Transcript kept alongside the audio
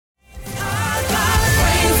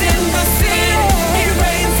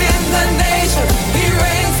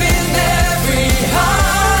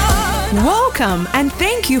Welcome and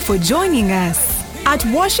thank you for joining us. At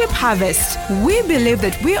Worship Harvest, we believe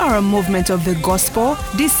that we are a movement of the gospel,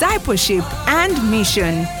 discipleship, and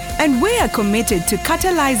mission. And we are committed to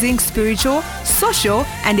catalyzing spiritual, social,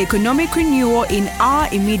 and economic renewal in our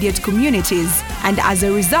immediate communities, and as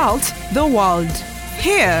a result, the world.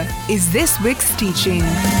 Here is this week's teaching.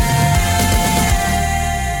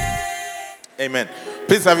 Amen.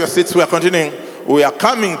 Please have your seats. We are continuing. We are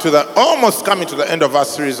almost coming to the end of our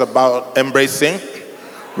series about embracing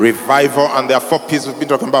revival, and there are 4 P's we've been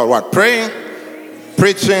talking about. What? Praying,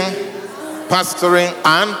 preaching, pastoring,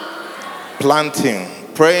 and planting.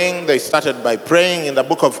 Praying, they started by praying in the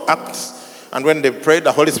book of Acts, and when they prayed,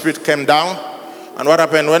 the Holy Spirit came down. And what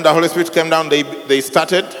happened when the Holy Spirit came down? They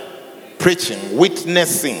started preaching,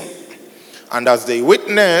 witnessing. And as they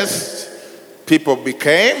witnessed, people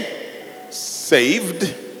became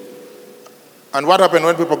saved. And what happened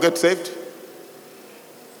when people get saved?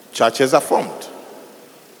 Churches are formed.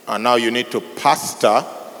 And now you need to pastor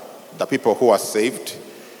the people who are saved.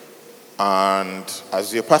 And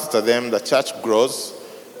as you pastor them, the church grows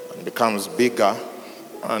and becomes bigger.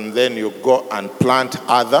 And then you go and plant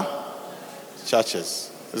other churches.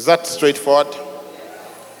 Is that straightforward?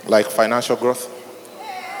 Like financial growth?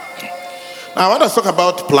 Now I want to talk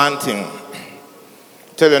about planting.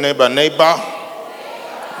 Tell your neighbor,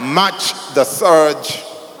 match the surge.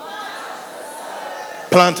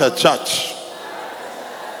 Plant a church.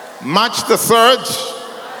 Match the surge.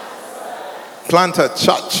 Plant a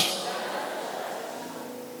church.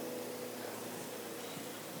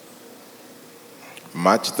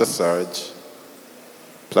 Match the surge.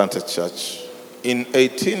 Plant a church. In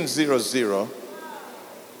 1800,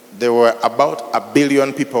 there were about 1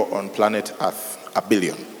 billion people on planet Earth. 1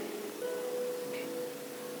 billion.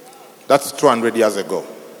 That's 200 years ago.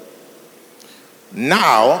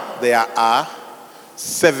 Now there are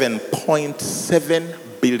 7.7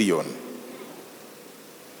 billion.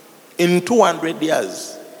 In 200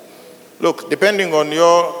 years. Look, depending on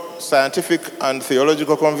your scientific and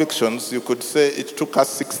theological convictions, you could say it took us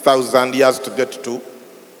 6,000 years to get to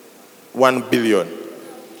 1 billion.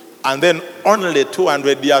 And then only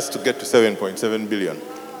 200 years to get to 7.7 billion.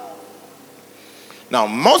 Now,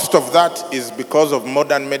 most of that is because of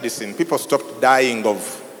modern medicine. People stopped dying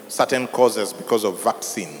of certain causes because of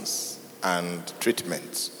vaccines and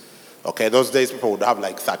treatments. Okay, those days people would have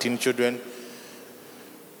like 13 children,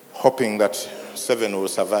 hoping that 7 will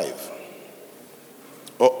survive.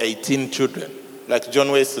 Or 18 children. Like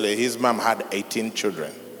John Wesley, his mom had 18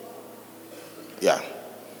 children. Yeah.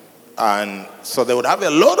 And so they would have a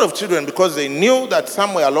lot of children because they knew that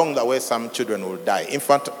somewhere along the way some children would die.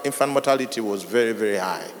 Infant mortality was very, very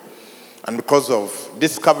high. And because of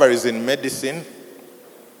discoveries in medicine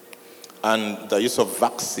and the use of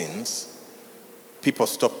vaccines, people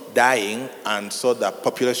stopped dying, and so the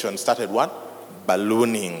population started what?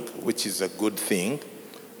 Ballooning, which is a good thing.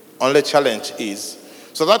 Only challenge is,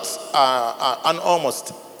 so that's an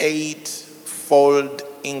almost 8-fold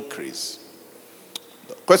increase.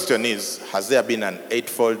 The question is, has there been an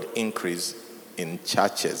 8-fold increase in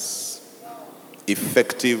churches?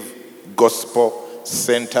 Effective,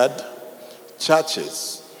 gospel-centered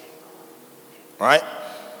churches. Right?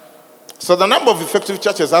 So the number of effective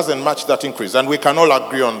churches hasn't matched that increase, and we can all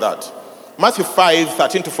agree on that. Matthew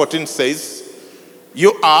 5:13-14 says,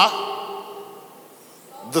 you are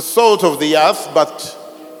the salt of the earth, but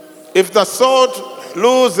if the salt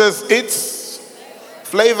loses its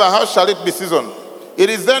flavor, how shall it be seasoned?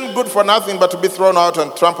 It is then good for nothing but to be thrown out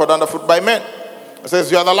and trampled underfoot by men. It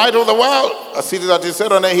says, you are the light of the world. A city that is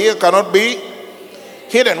set on a hill cannot be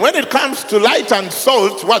hidden. When it comes to light and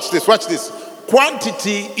salt, watch this.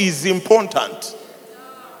 Quantity is important.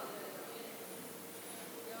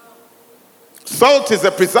 Salt is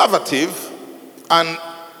a preservative and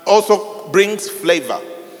also brings flavor.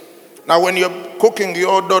 Now when you're cooking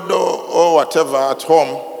your dodo or whatever at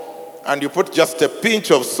home and you put just a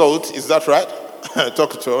pinch of salt, is that right? I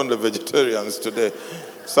talked to only vegetarians today.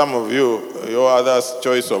 Some of you, your other's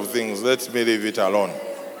choice of things, let me leave it alone.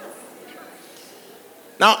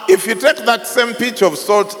 Now, if you take that same pinch of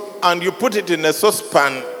salt and you put it in a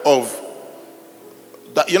saucepan of,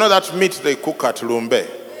 that meat they cook at Lumbe,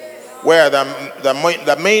 where the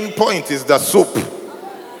main point is the soup.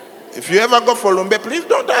 If you ever go for Lumbe, please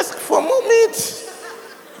don't ask for more meat.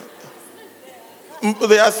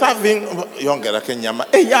 They are serving,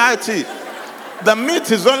 the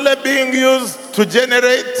meat is only being used to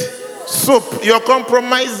generate soup. You're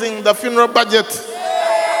compromising the funeral budget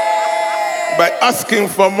by asking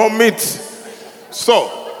for more meat.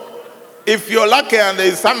 So, if you're lucky and there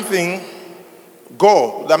is something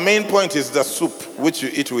Go. The main point is the soup, which you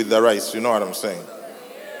eat with the rice. You know what I'm saying?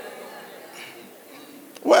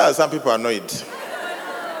 Why are some people annoyed?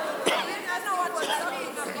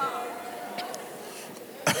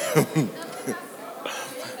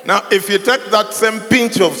 Now, if you take that same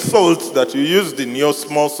pinch of salt that you used in your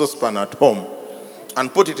small saucepan at home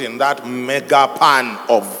and put it in that mega pan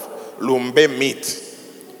of lumbe meat,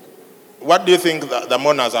 what do you think the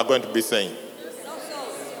mourners are going to be saying?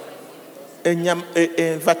 There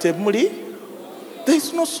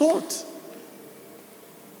is no salt.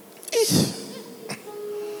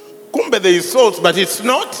 Kumbe there is salt, but it's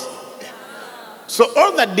not. So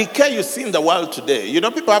all the decay you see in the world today, you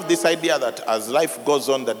know, people have this idea that as life goes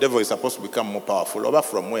on, the devil is supposed to become more powerful. Over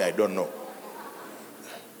from where, I don't know.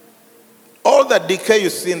 All the decay you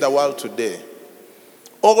see in the world today,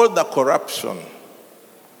 all the corruption,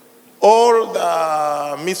 all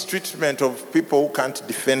the mistreatment of people who can't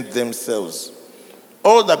defend themselves,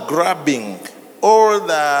 all the grabbing, all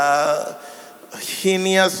the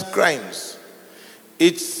heinous crimes,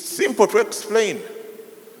 it's simple to explain.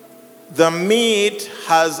 The meat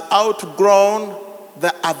has outgrown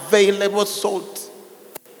the available salt.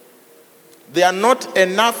 There are not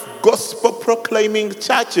enough gospel proclaiming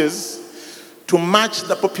churches to match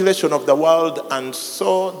the population of the world, and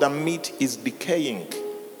so the meat is decaying.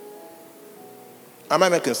 Am I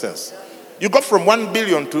making sense? You go from 1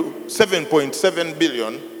 billion to 7.7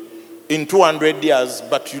 billion in 200 years,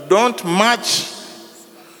 but you don't match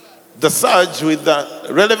the surge with the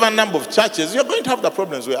relevant number of churches, you're going to have the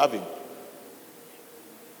problems we're having.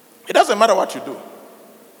 It doesn't matter what you do.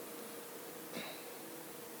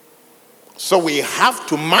 So we have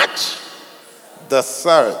to match the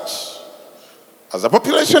surge. As the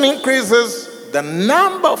population increases, the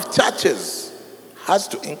number of churches has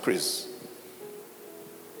to increase.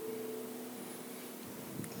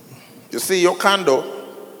 You see, your candle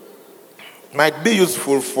might be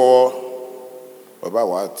useful for about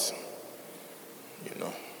what? You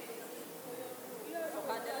know.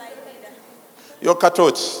 Your car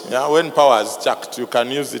torch, yeah, when power is chucked, you can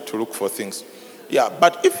use it to look for things. Yeah,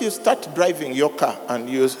 but if you start driving your car and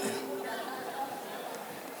use,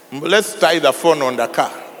 let's tie the phone on the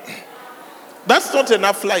car. That's not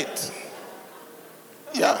enough light.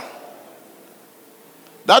 Yeah.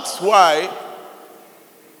 That's why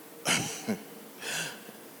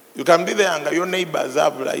you can be there and your neighbors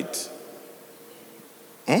have light.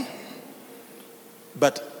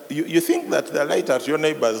 But you think that the light at your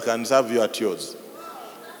neighbors can serve you at yours.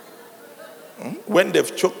 When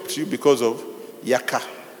they've choked you because of yaka.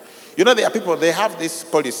 You know, there are people, they have this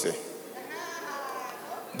policy.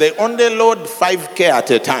 They only load 5K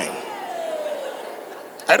at a time.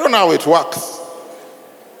 I don't know how it works.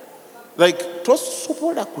 Like,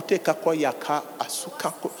 tosobola kuteka kwa yaka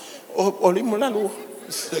asuka ko olimulalo.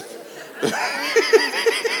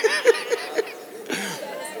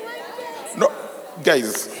 No,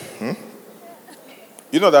 guys,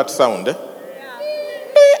 you know that sound, eh?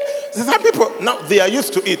 Some people, now they are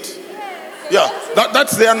used to it. Yeah,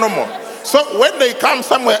 that's their normal. So when they come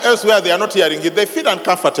somewhere else where they are not hearing it, they feel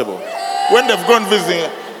uncomfortable. When they've gone visiting,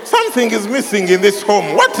 something is missing in this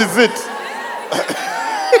home. What is it?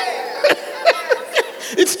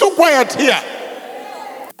 It's too quiet here.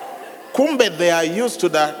 Kumbe, they are used to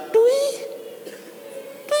that.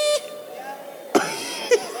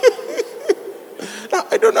 Now,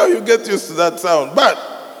 I don't know how you get used to that sound, but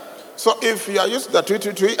so if you are used to the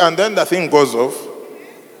tweet, and then the thing goes off,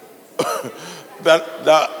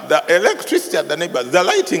 the electricity at the neighbors, the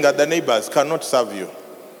lighting at the neighbors cannot serve you.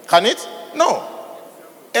 Can it? No.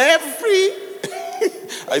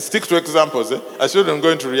 I stick to examples. I shouldn't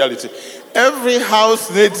go into reality. Every house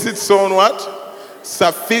needs its own what?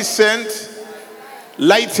 Sufficient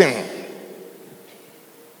lighting.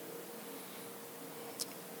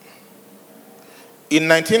 In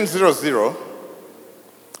 1900,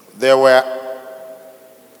 there were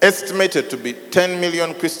estimated to be 10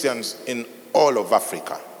 million Christians in all of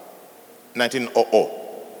Africa. 1900.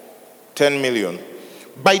 10 million.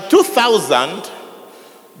 By 2000,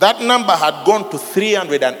 that number had gone to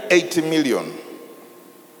 380 million.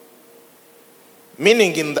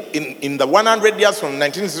 Meaning in the 100 years from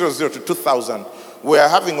 1900 to 2000, we are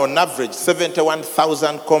having on average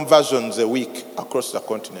 71,000 conversions a week across the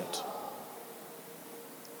continent.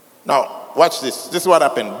 Now, watch this. This is what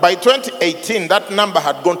happened. By 2018, that number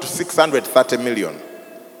had gone to 630 million.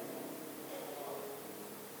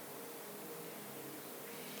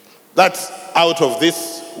 That's out of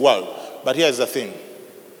this world. But here's the thing.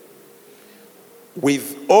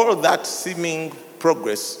 With all that seeming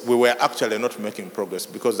progress, we were actually not making progress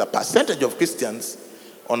because the percentage of Christians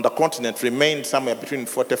on the continent remained somewhere between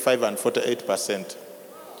 45 and 48%.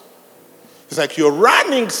 It's like you're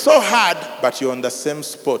running so hard, but you're on the same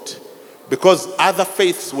spot because other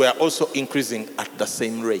faiths were also increasing at the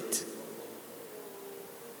same rate.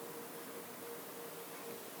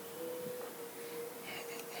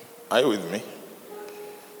 Are you with me?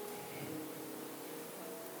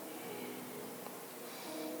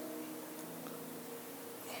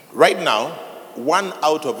 Right now, 1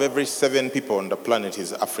 out of every 7 people on the planet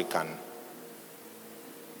is African.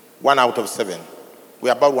 1 out of 7.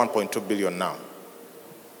 We're about 1.2 billion now.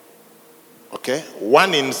 Okay?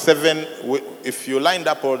 1 in 7, if you lined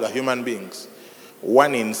up all the human beings,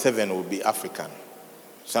 1 in 7 will be African.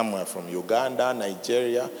 Somewhere from Uganda,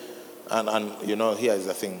 Nigeria, and you know, here is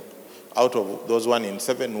the thing. Out of those 1 in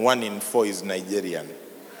 7, 1 in 4 is Nigerian.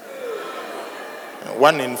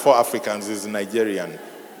 1 in 4 Africans is Nigerian.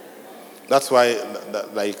 That's why,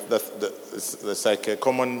 it's like a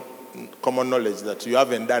common knowledge that you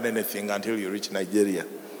haven't done anything until you reach Nigeria.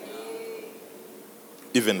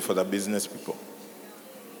 Even for the business people.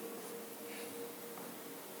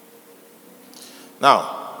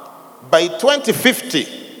 Now, by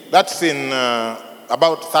 2050, that's in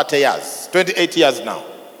about 30 years, 28 years now.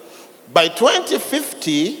 By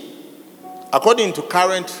 2050, according to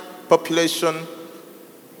current population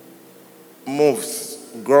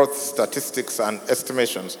growth statistics and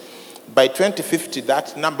estimations, by 2050,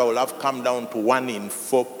 that number will have come down to 1 in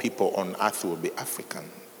 4 people on earth will be African.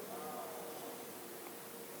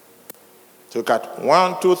 So look at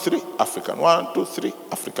 1, 2, 3, African, 1, 2, 3,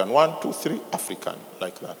 African, 1, 2, 3, African,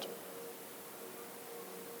 like that.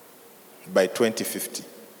 By 2050.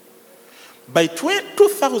 By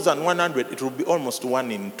 2100, it will be almost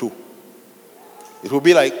 1 in 2. It will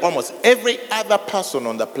be like almost every other person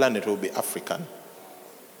on the planet will be African.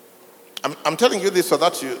 I'm telling you this so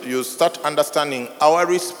that you start understanding our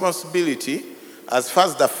responsibility as far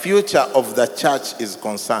as the future of the church is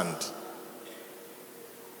concerned.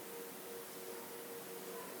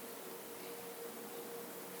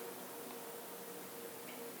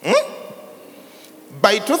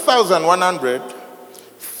 By 2100,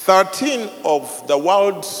 13 of the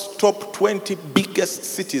world's top 20 biggest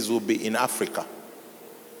cities will be in Africa.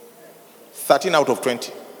 13 out of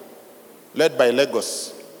 20. Led by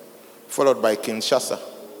Lagos, followed by Kinshasa.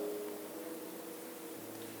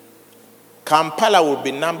 Kampala will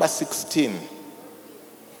be number 16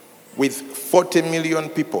 with 40 million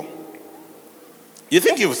people. You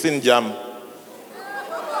think you've seen Jam?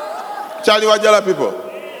 Charlie Wajala people.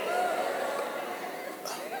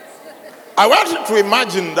 I want you to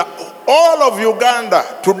imagine that all of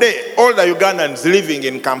Uganda today, all the Ugandans living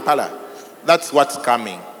in Kampala, that's what's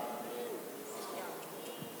coming.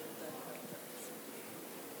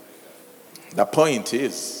 The point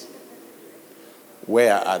is,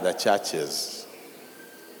 where are the churches?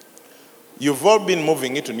 You've all been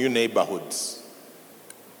moving into new neighborhoods.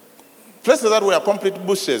 Places that were complete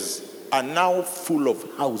bushes are now full of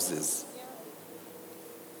houses.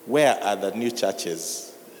 Where are the new churches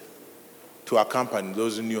to accompany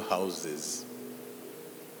those new houses?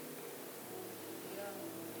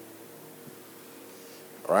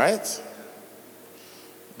 Right?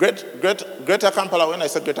 Greater Kampala, when I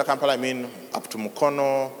say Greater Kampala, I mean up to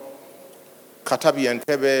Mukono, Katabi and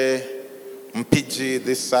Tebe, Mpiji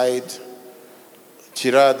this side,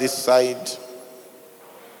 Chira this side,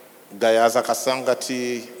 Gayaza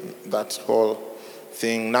Kasangati, that whole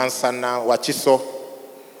thing, Nansana, Wachiso.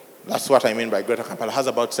 That's what I mean by Greater Kampala. It has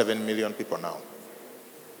about 7 million people now.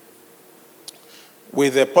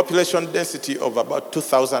 With a population density of about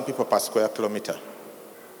 2,000 people per square kilometer.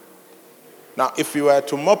 Now, if you were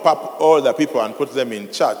to mop up all the people and put them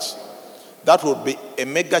in church, that would be a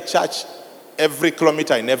mega church every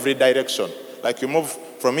kilometer in every direction. Like you move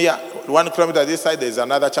from here, 1 kilometer this side, there's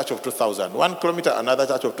another church of 2,000. 1 kilometer, another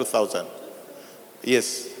church of 2,000.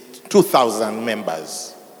 Yes, 2,000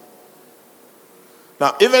 members.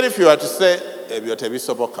 Now, even if you were to say,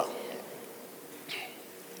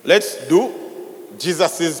 let's do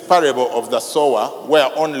Jesus' parable of the sower, where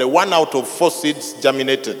only 1 out of 4 seeds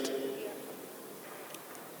germinated.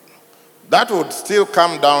 That would still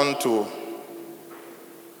come down to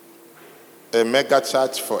a mega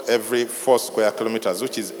church for every 4 square kilometers,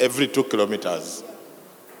 which is every 2 kilometers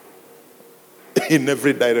in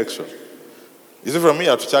every direction. You see, from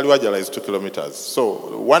here to Chaliwajala is 2 kilometers.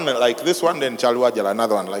 So one like this one, then Chaliwajala,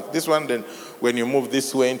 another one like this one. Then when you move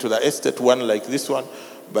this way into the estate, one like this one.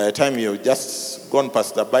 By the time you've just gone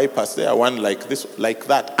past the bypass there, one like this, like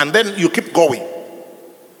that. And then you keep going.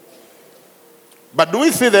 But do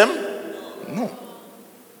we see them? No.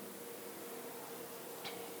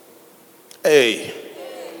 Hey.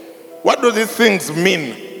 What do these things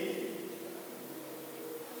mean?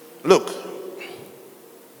 Look,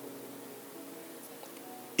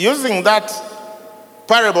 using that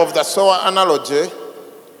parable of the sower analogy,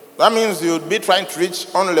 that means you'd be trying to reach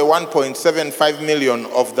only 1.75 million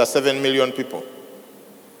of the 7 million people,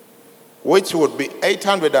 which would be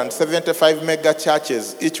 875 mega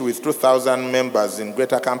churches, each with 2,000 members in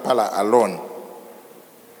Greater Kampala alone.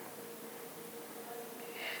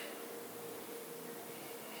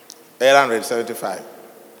 $875.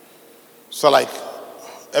 So like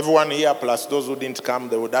everyone here plus those who didn't come,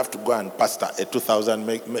 they would have to go and pastor a 2,000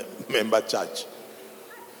 member church.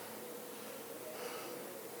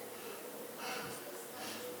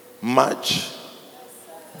 March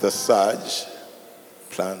the surge,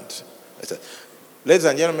 plant. Ladies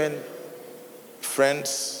and gentlemen,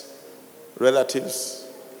 friends, relatives,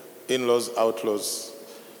 in-laws, outlaws.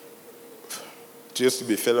 It used to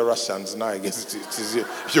be fellow Russians, now I guess it is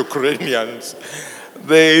Ukrainians.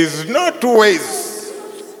 There is no two ways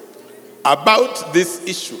about this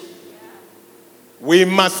issue. We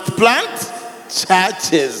must plant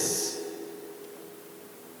churches.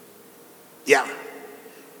 Yeah.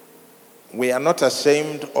 We are not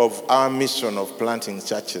ashamed of our mission of planting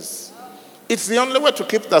churches. It's the only way to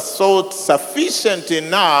keep the salt sufficient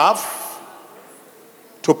enough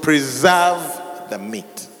to preserve the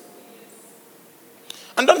meat.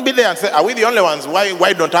 And don't be there and say, are we the only ones?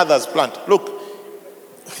 Why don't others plant? Look,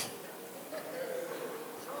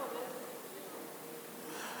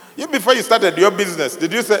 you before you started your business,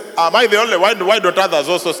 did you say, am I the only one? Why don't others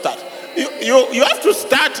also start? You have to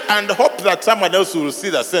start and hope that someone else will see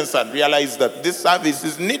the sense and realize that this service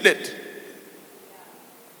is needed.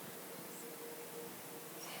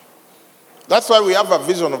 That's why we have a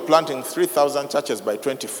vision of planting 3,000 churches by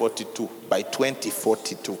 2042. By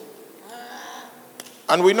 2042.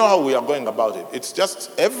 And we know how we are going about it. It's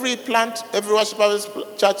just every worshipers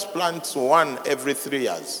church plants one every 3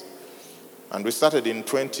 years. And we started in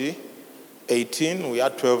 2018. We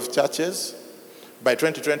had 12 churches. By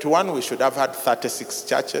 2021, we should have had 36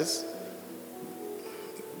 churches.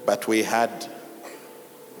 But we had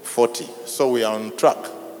 40. So we are on track.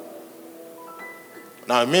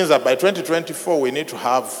 Now it means that by 2024, we need to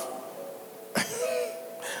have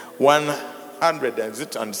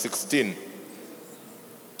 116.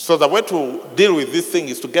 So the way to deal with this thing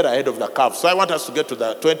is to get ahead of the curve. So I want us to get to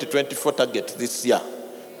the 2024 target this year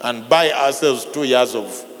and buy ourselves 2 years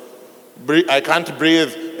of I can't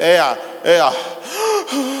breathe, air.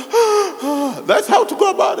 That's how to go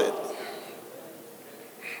about it.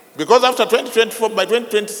 Because after 2024, by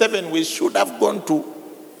 2027, we should have gone to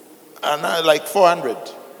like 400.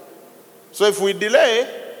 So if we delay,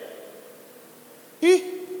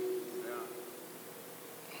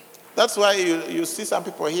 that's why you see some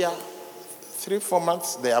people here, 3-4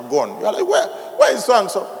 months, they are gone. You're like, where is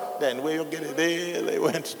so-and-so? Then where you get it, they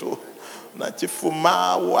went to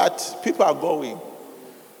Nachifuma, what? People are going.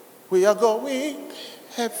 We are going.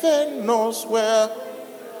 Heaven knows where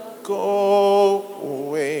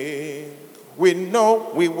going. We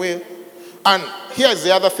know we will. And here's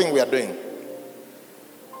the other thing we are doing.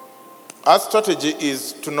 Our strategy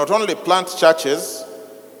is to not only plant churches,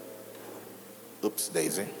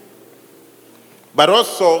 Daisy, but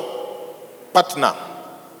also partner.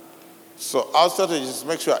 So our strategy is to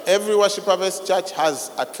make sure every Worship Harvest church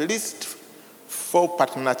has at least 4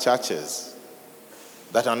 partner churches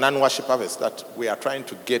that are non-Worship Harvest that we are trying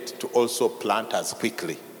to get to also plant as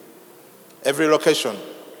quickly. Every location.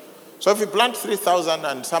 So if we plant 3,000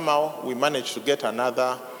 and somehow we manage to get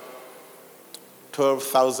another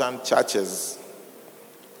 12,000 churches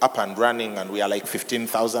up and running, and we are like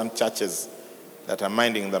 15,000 churches that are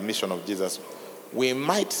minding the mission of Jesus, we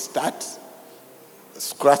might start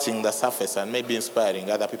scratching the surface and maybe inspiring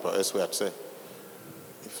other people elsewhere to say,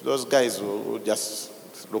 if those guys who just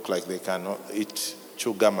look like they cannot eat,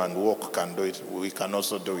 chew gum and walk can do it, we can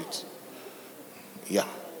also do it. Yeah,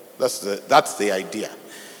 that's the idea.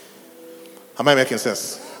 Am I making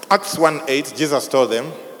sense? Acts 1:8, Jesus told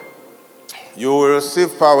them, you will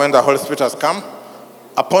receive power when the Holy Spirit has come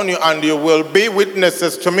upon you, and you will be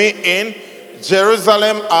witnesses to me in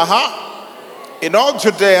Jerusalem, in all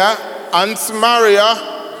Judea and Samaria,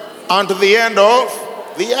 and to the end of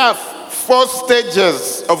the earth. 4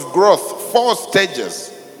 stages of growth, 4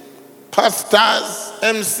 stages. Pastors,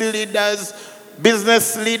 MC leaders,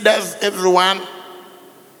 business leaders, everyone.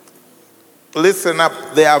 Listen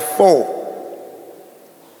up, there are 4.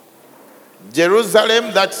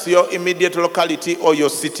 Jerusalem, that's your immediate locality or your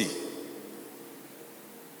city.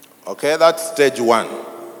 Okay, that's stage 1.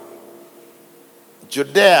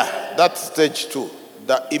 Judea, that's stage 2.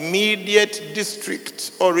 the immediate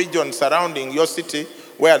district or region surrounding your city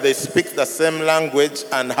where they speak the same language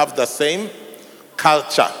and have the same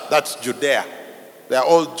culture. That's Judea. They are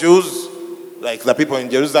all Jews, like the people in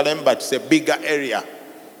Jerusalem, but it's a bigger area.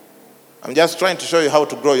 I'm just trying to show you how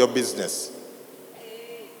to grow your business.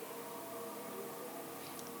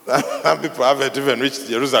 Some people haven't even reached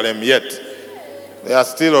Jerusalem yet. They are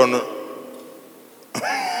still on.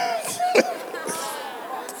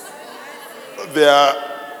 They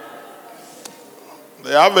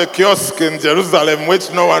have a kiosk in Jerusalem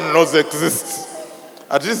which no one knows exists.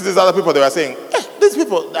 At least these other people, they were saying, these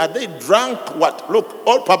people, are they drunk? What? Look,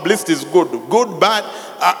 all publicity is good. Good, bad.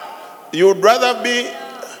 You would rather be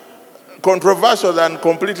controversial than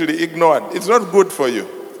completely ignored. It's not good for you.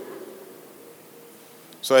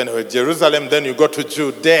 So anyway, Jerusalem, then you go to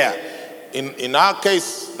Judea. In our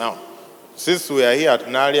case, now, since we are here at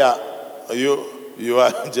Naria, you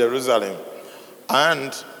are Jerusalem.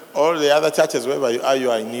 And all the other churches, wherever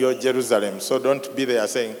you are in your Jerusalem. So don't be there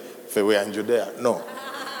saying, we are in Judea. No.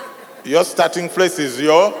 Your starting place is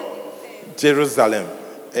your Jerusalem.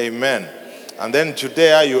 Amen. And then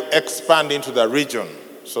Judea, you expand into the region.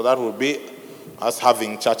 So that will be us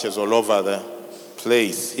having churches all over the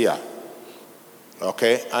place here.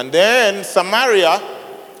 Okay? And then Samaria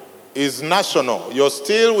is national. You're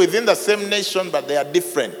still within the same nation, but they are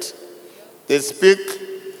different. They speak,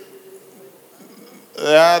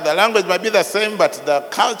 the language might be the same, but the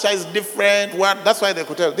culture is different. That's why they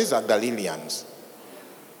could tell, these are Galileans.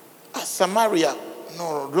 Samaria,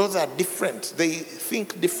 no, those are different. They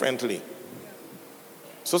think differently.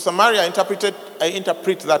 So Samaria, I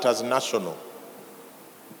interpret that as national.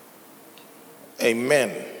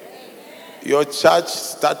 Amen. Your church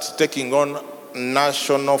starts taking on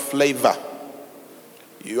national flavor.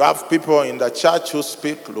 You have people in the church who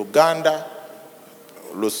speak Luganda,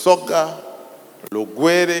 Lusoga,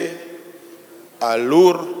 Lugwere,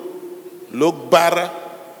 Alur, Lugbara,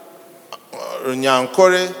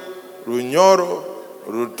 Runyankore, Runyoro,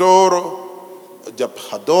 Rutoro,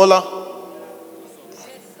 Japhadola,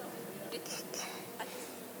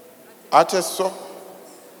 Ateso,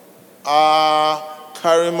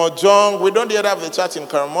 Karimojong. We don't yet have a church in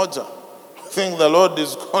Karamoja. I think the Lord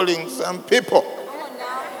is calling some people.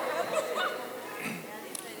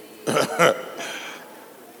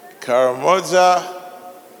 Karamoja,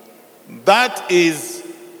 that is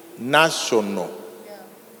national.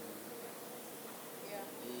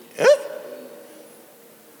 Yeah.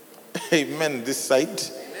 Amen. This side.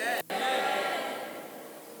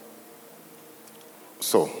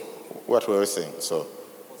 So, what were we saying? So,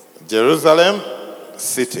 Jerusalem,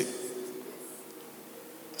 city.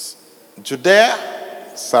 Judea,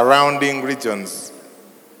 surrounding regions.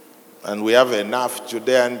 And we have enough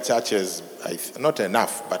Judean churches. Not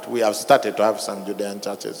enough, but we have started to have some Judean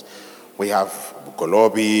churches. We have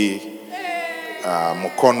Bukolobi,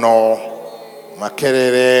 Mukono,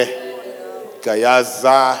 Makerere,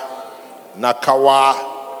 Gayaza, Nakawa,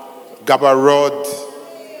 Gaba Road,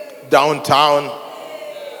 downtown,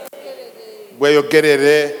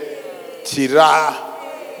 Weyogerere, Chira,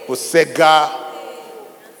 Busega,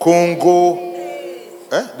 Kungu.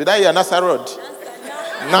 Did I hear Nasa Road?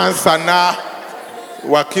 Nansana,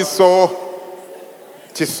 Wakiso,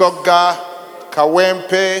 Chisoga,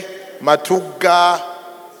 Kawempe, Matuga,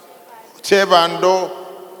 Chebando.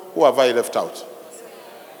 Who have I left out?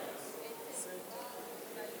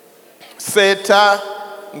 Seta,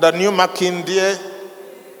 the new Makindye,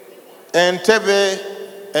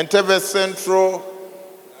 Entebbe Central,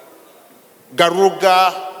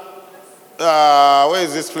 Garuga, where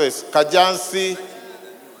is this place? Kajansi,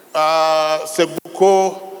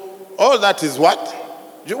 Seguko. All that is what?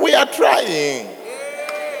 We are trying.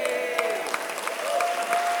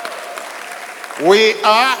 We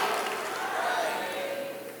are.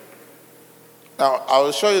 Now, I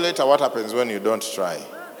will show you later what happens when you don't try.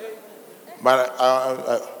 But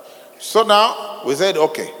so now we said,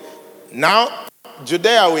 okay. Now,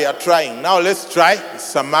 Judea we are trying. Now let's try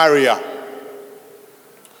Samaria.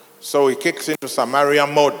 So we kicked into Samaria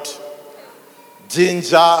mode.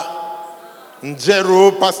 Ginger,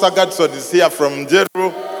 Njeru, Pastor Gadson is here from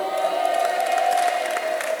Njeru.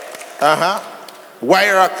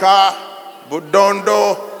 Wairaka,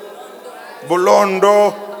 Budondo,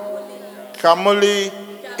 Bulondo, Kamuli,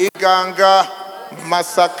 Iganga,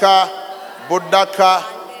 Masaka, Budaka,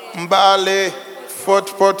 Mbale, Fort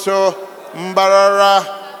Poto, Mbarara,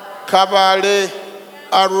 Kabale,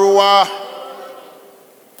 Arua,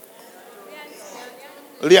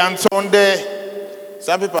 Liantonde.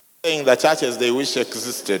 Some people are saying the churches they wish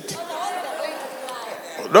existed.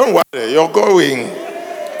 Don't worry, you're going.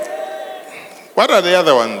 What are the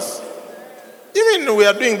other ones? You mean we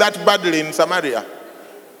are doing that badly in Samaria?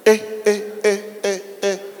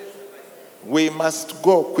 We must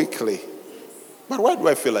go quickly. But why do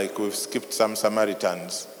I feel like we've skipped some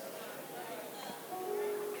Samaritans?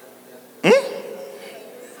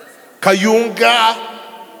 Kayunga.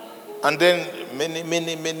 And then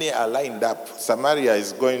many are lined up. Samaria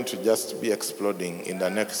is going to just be exploding in the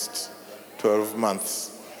next 12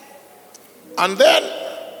 months. And then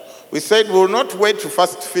we said we'll not wait to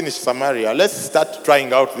first finish Samaria. Let's start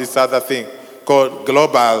trying out this other thing called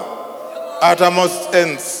global uttermost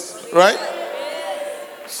ends, right?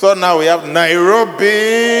 So now we have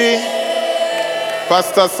Nairobi.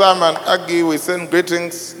 Pastor Sam and Aggie, we send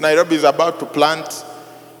greetings. Nairobi is about to plant.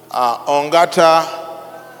 Ongata,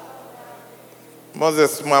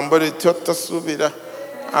 Moses Mwamburi, Chota Subida.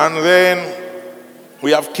 And then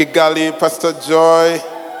we have Kigali, Pastor Joy,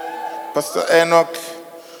 Pastor Enoch,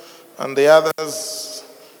 and the others.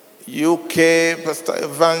 UK, Pastor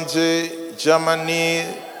Evange, Germany,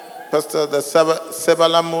 Pastor the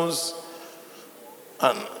Sebalamus,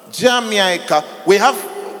 and Jamaica. We have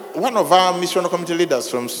one of our missional committee leaders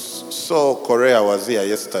from Seoul, Korea was here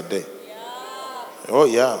yesterday. Oh,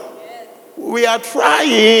 yeah. We are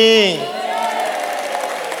trying.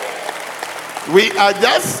 We are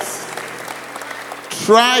just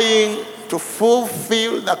trying to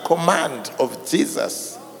fulfill the command of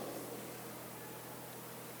Jesus.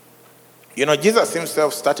 You know, Jesus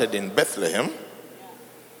himself started in Bethlehem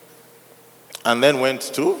and then went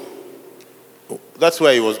to, that's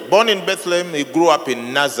where he was born in Bethlehem. He grew up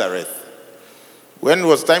in Nazareth. When it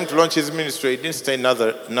was time to launch his ministry, he didn't stay in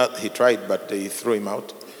Nazareth. He tried, but they threw him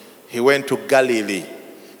out. He went to Galilee,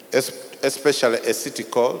 especially a city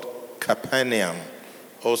called Capernaum,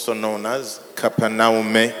 also known as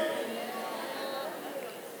Capernaum.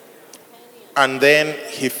 And then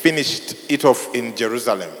he finished it off in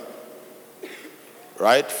Jerusalem.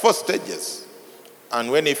 Right? 4 stages. And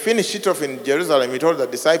when he finished it off in Jerusalem, he told the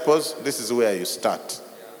disciples, this is where you start.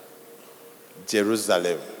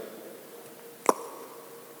 Jerusalem.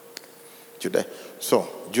 Today. So,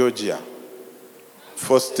 Georgia.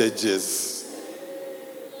 4 stages.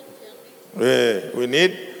 We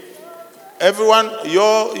need everyone,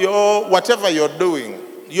 your whatever you're doing,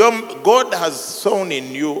 God has sown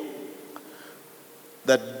in you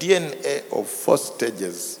the DNA of 4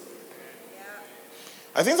 stages.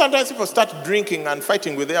 I think sometimes people start drinking and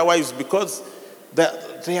fighting with their wives because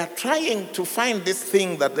they are trying to find this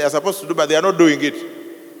thing that they are supposed to do, but they are not doing it.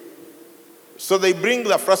 So they bring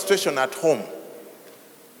the frustration at home.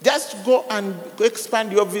 Just go and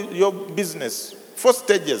expand your business. 4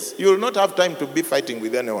 stages. You will not have time to be fighting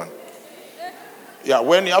with anyone. Yeah,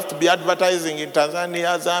 when you have to be advertising in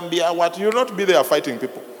Tanzania, Zambia, what, you will not be there fighting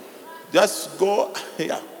people. Just go,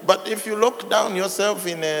 yeah. But if you lock down yourself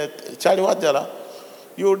in a Chaliwajara,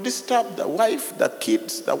 you will disturb the wife, the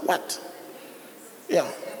kids, the what?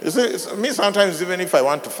 Yeah. You see, me sometimes, even if I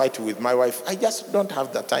want to fight with my wife, I just don't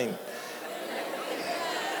have the time.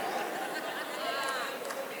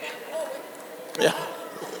 Yeah.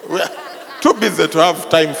 We are too busy to have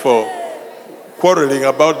time for quarreling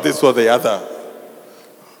about this or the other.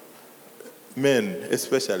 Men,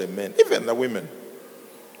 especially men, even the women.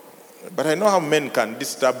 But I know how men can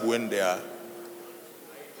disturb when they are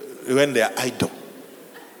idle.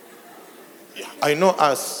 Yeah. I know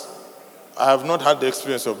us. I have not had the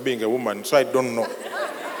experience of being a woman, so I don't know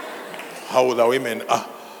how the women are.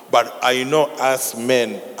 But I know us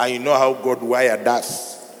men, I know how God wired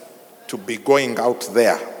us to be going out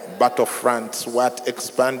there, battlefronts,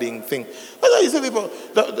 expanding thing. But you see people,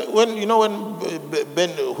 when Ben,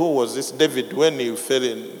 who was this, David, when he fell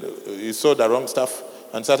in, he saw the wrong stuff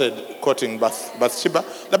and started quoting Bathsheba.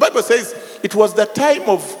 The Bible says it was the time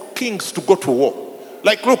of kings to go to war.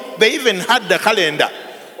 Like, look, they even had the calendar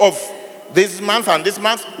of this month and this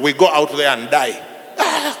month, we go out there and die.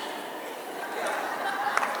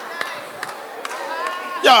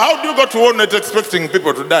 Yeah, how do you go to war not expecting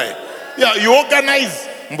people to die? Yeah, you organize,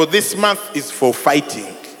 but this month is for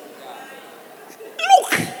fighting.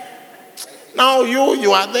 Look, now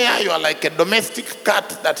you are there, you are like a domestic cat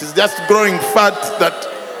that is just growing fat, that,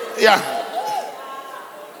 yeah.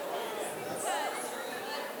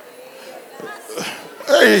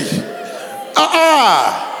 Hey,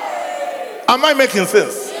 am I making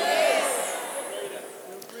sense?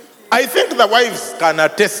 I think the wives can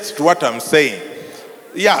attest to what I'm saying.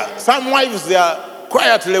 Yeah, some wives, they are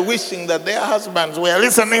quietly wishing that their husbands were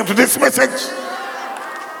listening to this message.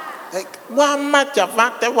 Like,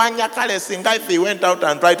 if he went out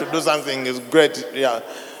and tried to do something, is great. Yeah.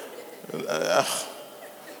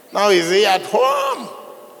 Now he's here at home.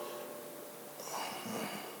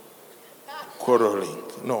 quarreling.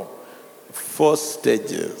 No. 4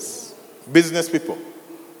 stages. Business people,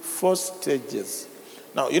 4 stages.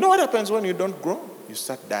 Now, you know what happens when you don't grow? You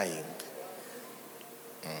start dying.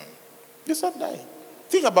 You start dying.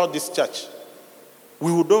 Think about this church.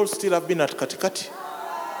 We would all still have been at Katikati.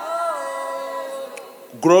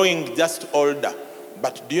 Growing just older.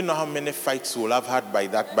 But do you know how many fights we'll have had by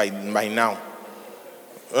now?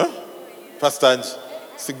 Pastor Angie,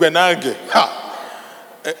 Sigbenage.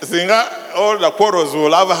 Singa, all the quarrels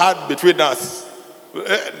we'll have had between us.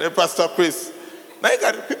 Pastor Chris. Now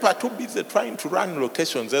people are too busy trying to run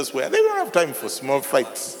locations elsewhere. They don't have time for small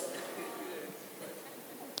fights.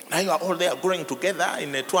 Now you are all there growing together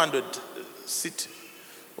in a 200-seat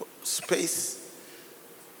space.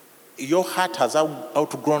 Your heart has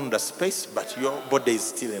outgrown the space, but your body is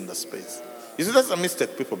still in the space. You see, that's a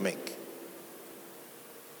mistake people make.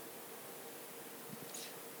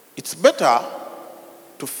 It's better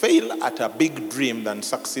to fail at a big dream than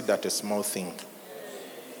succeed at a small thing.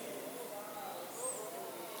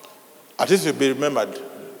 At least you'll be remembered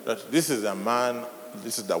that this is a man,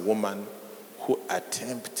 this is the woman who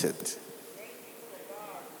attempted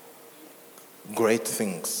great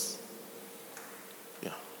things.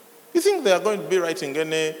 Yeah. You think they are going to be writing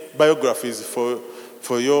any biographies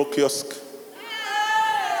for your kiosk?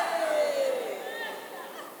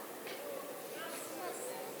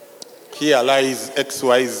 Here lies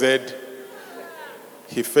XYZ.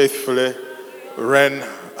 He faithfully ran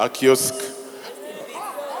a kiosk.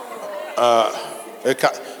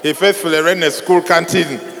 He faithfully ran a school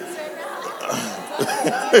canteen.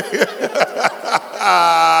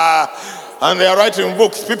 And they are writing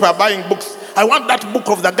books. People are buying books. I want that book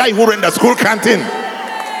of the guy who ran the school canteen.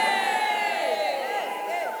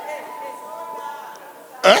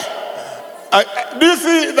 Do you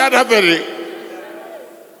see that happening?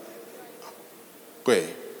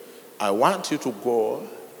 Okay. I want you to go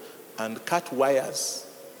and cut wires.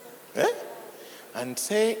 And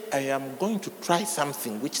say, I am going to try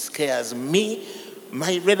something which scares me,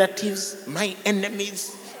 my relatives, my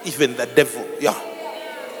enemies, even the devil. Yeah.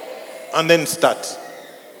 And then start.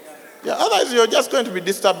 Yeah, otherwise you're just going to be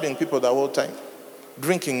disturbing people the whole time.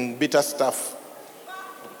 Drinking bitter stuff.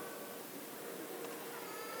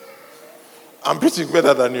 I'm preaching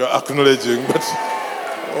better than you're acknowledging, but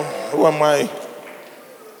who am I?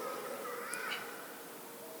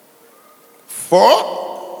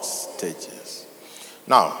 4 stages.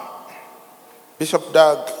 Now, Bishop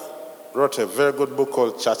Doug wrote a very good book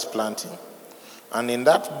called Church Planting. And in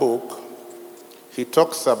that book, he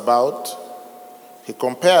compares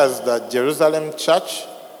the Jerusalem church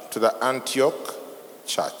to the Antioch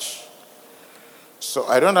church. So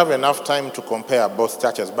I don't have enough time to compare both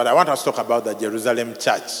churches, but I want us to talk about the Jerusalem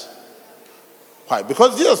church. Why?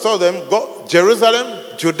 Because Jesus told them, go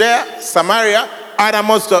Jerusalem, Judea, Samaria,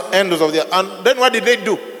 uttermost ends of the earth. And then what did they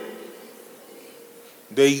do?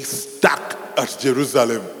 They stuck at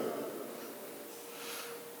Jerusalem.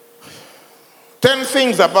 10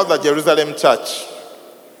 things about the Jerusalem church.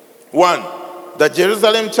 1, the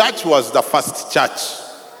Jerusalem church was the first church.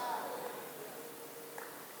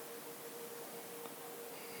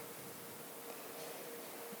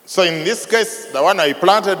 So in this case, the one I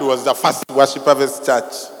planted was the first Worship Harvest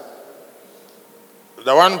church.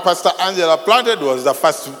 The one Pastor Angela planted was the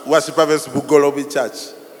first Worship Harvest Bugolobi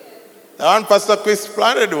church. The one Pastor Chris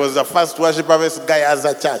planted was the first Worship Harvest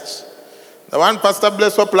Gayaza church. The one Pastor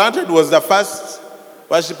Blesso planted was the first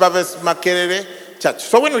Worship Harvest Makerere church.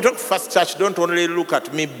 So when we talk first church, don't only look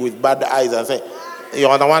at me with bad eyes and say,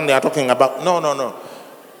 you're the one they are talking about. No.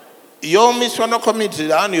 Your missional committee,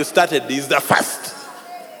 the one you started, is the first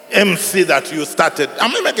MC that you started.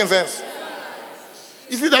 Am I making sense?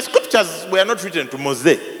 You see, the scriptures were not written to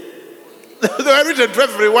Moses. They were written to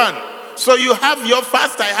everyone. So you have your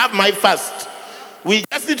fast, I have my fast. We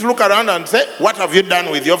just need to look around and say, what have you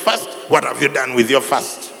done with your fast? What have you done with your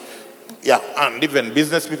fast? Yeah, and even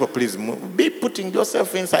business people, please be putting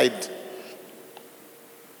yourself inside.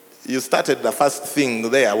 You started the first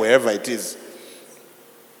thing there, wherever it is,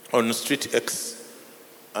 on Street X,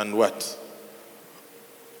 and what?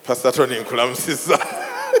 Pastor Tony Nkulamsisa.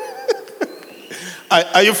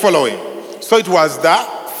 Are you following? So it was the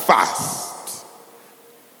fast.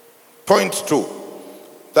 Point 2.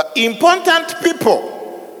 The important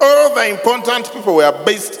people, all the important people were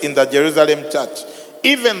based in the Jerusalem church.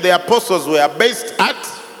 Even the apostles were based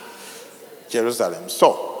at Jerusalem. So,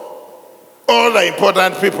 all the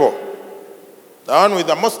important people, the one with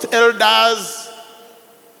the most elders,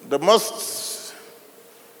 the most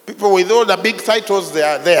people with all the big titles, they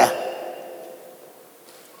are there.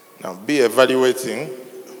 Now be evaluating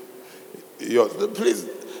yours. Please,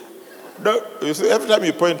 No, you see, every time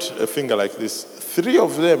you point a finger like this, 3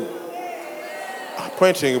 of them are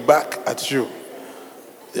pointing back at you.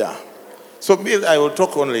 Yeah. So me, I will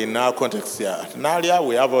talk only in our context here. At Nalia,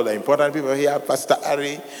 we have all the important people here. Pastor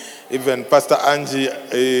Ari, even Pastor Angie,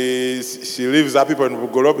 she leaves our people in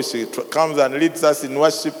Bugorobi. She comes and leads us in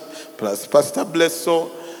worship. Plus Pastor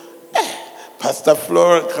Blesso. Pastor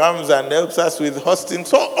Flora comes and helps us with hosting.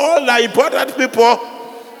 So all the important people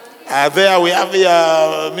are there. We have here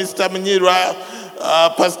Mr.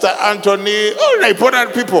 Mnyira, Pastor Anthony, all the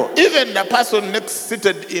important people. Even the person next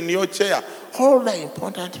seated in your chair. All the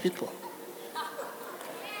important people.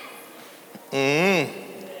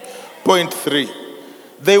 Point 3.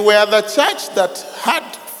 They were the church that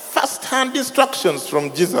had first-hand instructions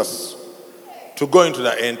from Jesus to go into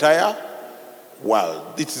the entire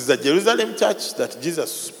world. It is the Jerusalem church that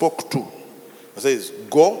Jesus spoke to. He says,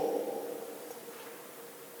 go,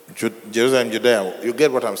 Jerusalem, Judea. You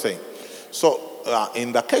get what I'm saying? So,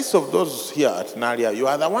 in the case of those here at Nalia, you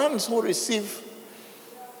are the ones who receive.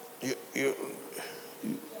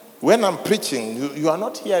 When I'm preaching, you are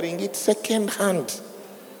not hearing it second hand.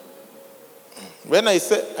 When I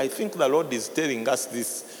say, I think the Lord is telling us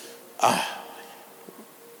this.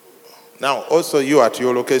 Now, also you at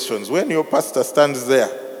your locations, when your pastor stands there,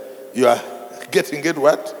 you are getting it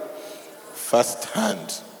what? First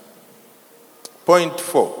hand. Point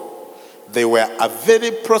 4. They were a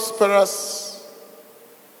very prosperous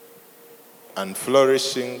and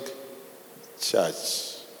flourishing church.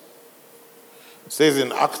 It says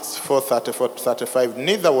in Acts 4:34-35,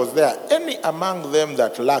 neither was there any among them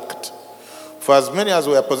that lacked. For as many as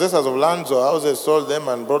were possessors of lands or houses sold them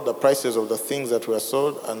and brought the prices of the things that were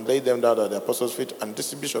sold and laid them down at the apostles' feet, and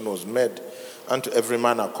distribution was made unto every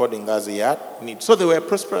man according as he had need. So they were a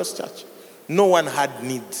prosperous church. No one had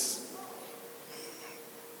needs.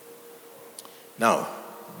 Now,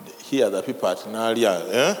 here the people at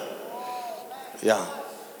Nalia, yeah.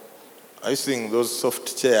 Are you seeing those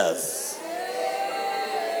soft chairs?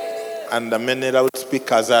 And the many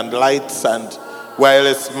loudspeakers and lights and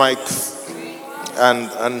wireless mics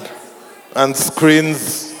and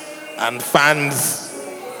screens and fans.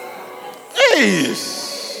 Hey,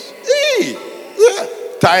 yeah.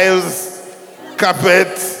 Tiles,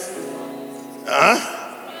 carpets.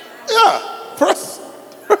 Yeah,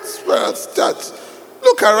 prosperous church.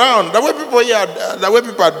 Look around. The way people here, the way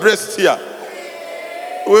people are dressed here.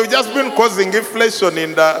 We've just been causing inflation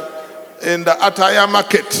in the attire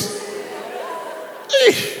market.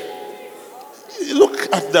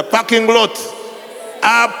 Look at the parking lot.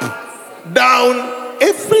 Up, down,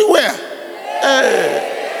 everywhere.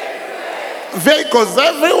 Vehicles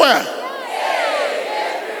everywhere.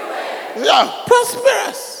 Yeah,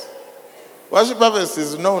 prosperous. Worship Harvest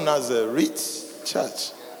is known as a rich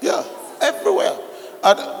church. Yeah, everywhere.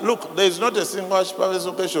 And look, there is not a single Worship Harvest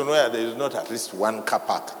occasion where there is not at least one car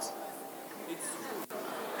parked.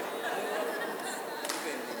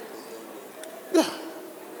 Yeah.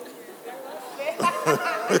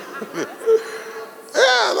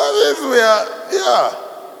 Yeah, that is where, yeah.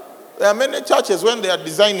 There are many churches, when they are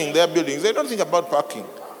designing their buildings, they don't think about parking.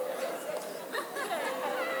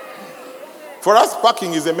 For us,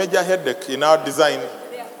 parking is a major headache in our design.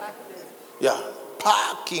 Yeah,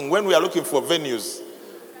 parking. When we are looking for venues,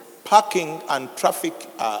 parking and traffic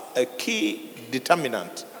are a key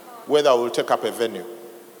determinant whether we'll take up a venue.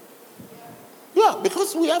 Yeah,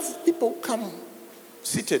 because we have people come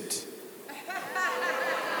seated.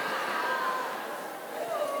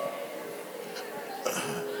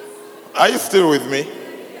 Are you still with me?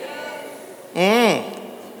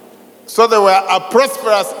 So they were a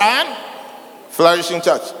prosperous and flourishing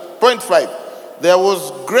church. Point 5. There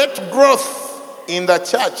was great growth in the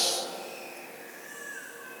church.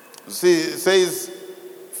 See, it says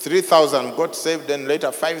 3,000 got saved, then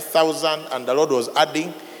later 5,000, and the Lord was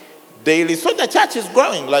adding daily. So the church is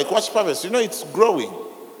growing, like Worship Harvest. It's growing.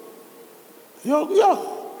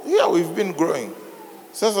 Yeah, we've been growing.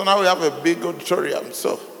 So now we have a big auditorium.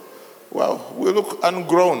 So, well, we look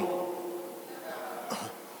ungrown.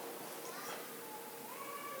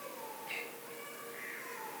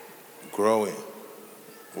 Growing.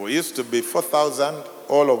 We used to be 4,000,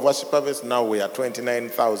 all of Worship Harvest. Now we are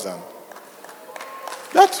 29,000.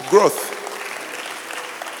 That's growth.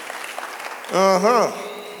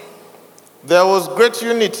 There was great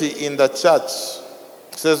unity in the church.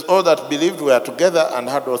 It says all that believed were together and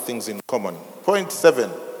had all things in common. Point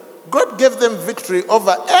 7. God gave them victory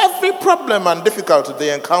over every problem and difficulty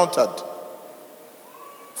they encountered.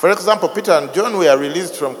 For example, Peter and John were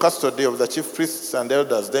released from custody of the chief priests and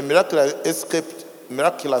elders. They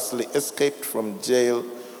miraculously escaped from jail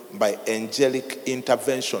by angelic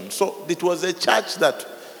intervention. So it was a church that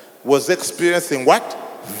was experiencing what?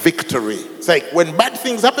 Victory. It's like when bad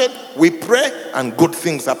things happen, we pray and good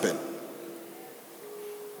things happen.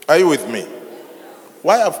 Are you with me?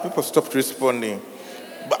 Why have people stopped responding?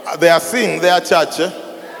 But they are seeing their church.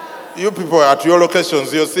 You people at your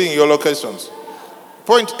locations, you're seeing your locations.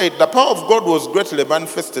 Point 8, the power of God was greatly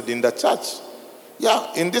manifested in the church.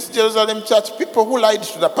 Yeah, in this Jerusalem church, people who lied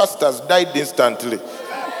to the pastors died instantly.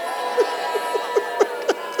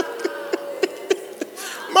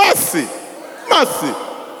 Mercy.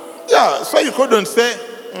 Yeah, so you couldn't say,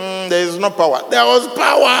 there is no power. There was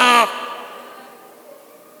power.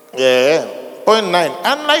 Yeah. Point 9,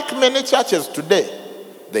 unlike many churches today,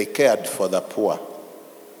 they cared for the poor.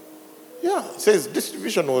 Yeah, it says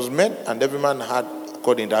distribution was made and every man had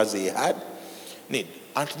according to as he had need.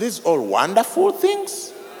 Aren't these all wonderful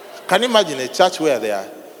things? Can you imagine a church where there are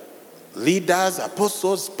leaders,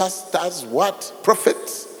 apostles, pastors,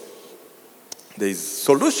 prophets? There's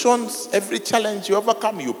solutions. Every challenge you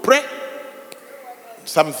overcome, you pray.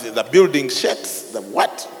 Something, the building shakes.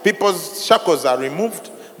 People's shackles are removed.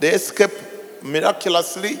 They escape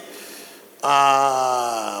miraculously.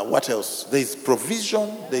 What else? There's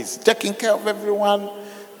provision. There's taking care of everyone.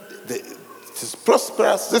 It is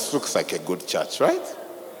prosperous. This looks like a good church, right?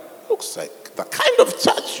 Looks like the kind of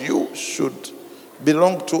church you should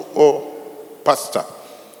belong to or pastor.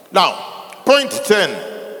 Now, point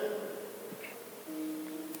 10.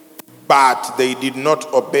 But they did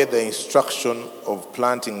not obey the instruction of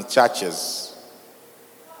planting churches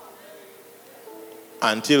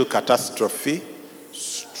until catastrophe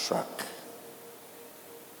struck.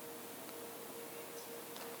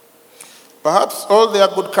 Perhaps all their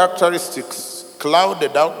good characteristics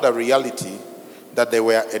clouded out the reality that they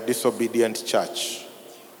were a disobedient church.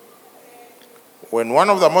 When one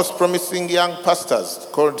of the most promising young pastors,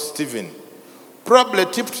 called Stephen, probably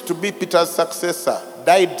tipped to be Peter's successor,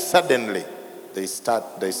 died suddenly, they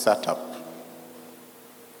sat up.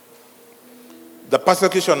 The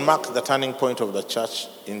persecution marked the turning point of the church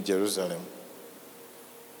in Jerusalem.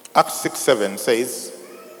 Acts 6:7 says,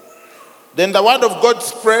 then the word of God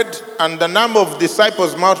spread, and the number of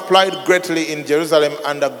disciples multiplied greatly in Jerusalem,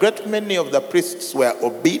 and a great many of the priests were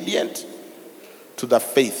obedient to the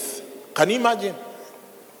faith. Can you imagine?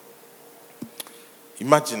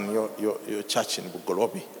 Imagine your church in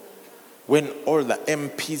Bugolobi, when all the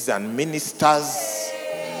MPs and ministers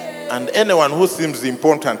and anyone who seems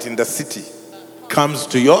important in the city comes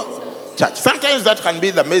to your church. Sometimes that can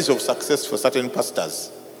be the measure of success for certain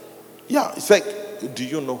pastors. Yeah, it's like, do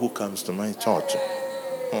you know who comes to my church?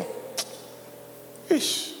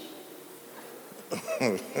 Ish.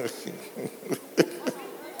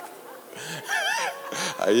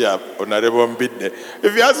 Yeah, Honorable Mbide.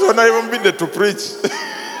 If you ask Honorable Mbide to preach,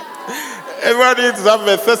 everyone needs to have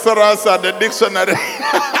a thesaurus and a dictionary.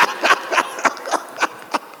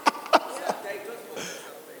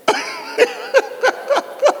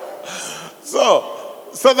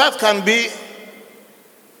 So that can be,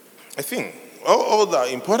 I think, all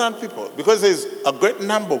the important people, because there's a great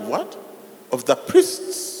number of the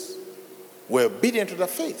priests were obedient to the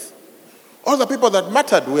faith. All the people that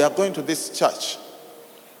mattered were going to this church,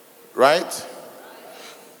 right?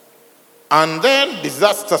 And then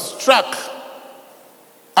disaster struck.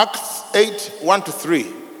 Acts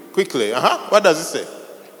 8:1-3. Quickly, what does it say?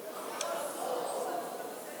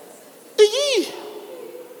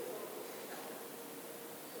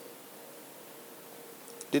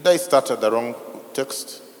 Did I start at the wrong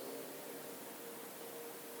text?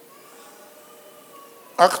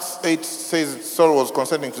 Acts 8 says Saul was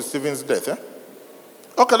consenting to Stephen's death.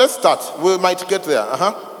 Okay, let's start. We might get there.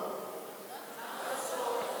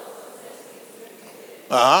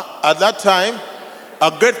 At that time,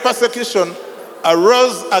 a great persecution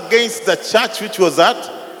arose against the church which was at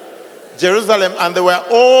Jerusalem, and they were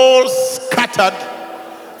all scattered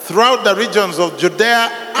throughout the regions of Judea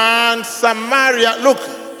and Samaria. Look,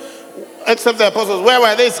 except the apostles, where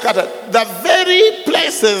were they scattered? The very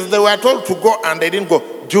places they were told to go and they didn't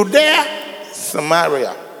go. Judea,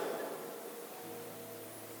 Samaria.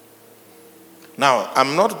 Now,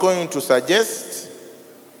 I'm not going to suggest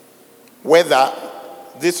whether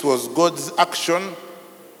this was God's action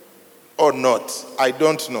or not. I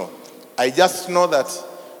don't know. I just know that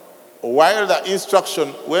when the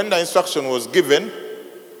instruction was given,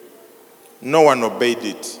 no one obeyed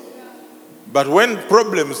it. But when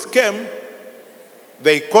problems came,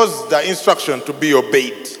 they caused the instruction to be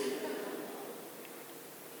obeyed.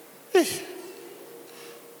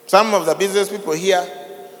 Some of the business people here,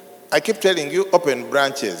 I keep telling you, open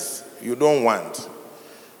branches. You don't want.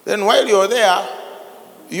 Then while you're there,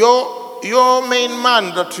 Your main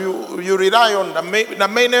man that you rely on, the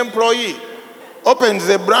main employee, opens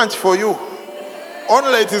a branch for you.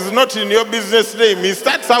 Only it is not in your business name. He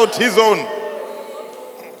starts out his own.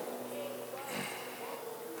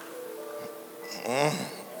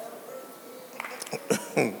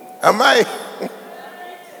 Am I?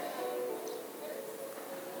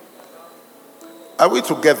 Are we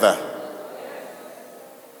together?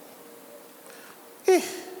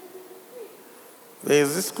 There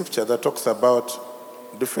is this scripture that talks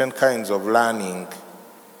about different kinds of learning,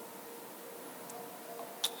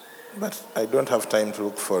 but I don't have time to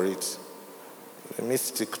look for it. Let me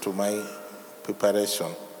stick to my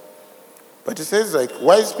preparation. But it says, like,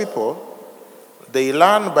 wise people, they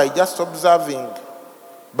learn by just observing,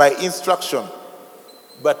 by instruction.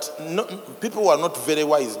 But people who are not very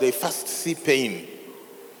wise, they first see pain.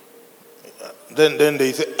 Then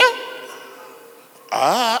they say,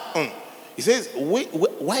 He says,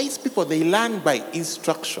 wise people, they learn by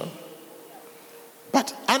instruction.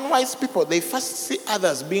 But unwise people, they first see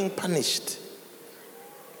others being punished.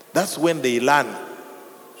 That's when they learn.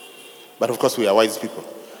 But of course, we are wise people.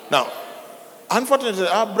 Now, unfortunately,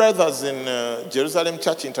 our brothers in Jerusalem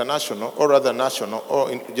Church International, or rather national, or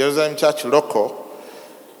in Jerusalem Church local,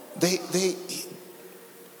 they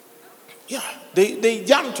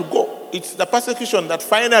jump to go. It's the persecution that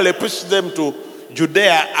finally pushed them to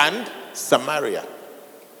Judea and Samaria.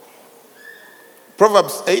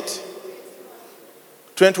 Proverbs 8,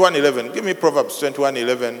 21:11. Give me Proverbs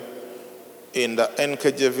 21:11 in the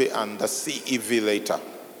NKJV and the CEV later.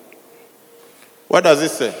 What does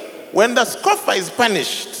it say? When the scoffer is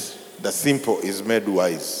punished, the simple is made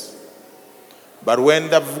wise. But when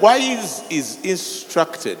the wise is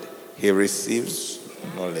instructed, he receives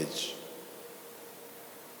knowledge.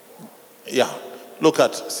 Yeah, look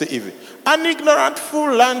at CEV. An ignorant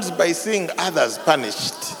fool learns by seeing others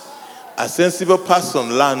punished. A sensible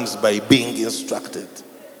person learns by being instructed.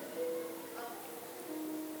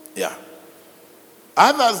 Yeah.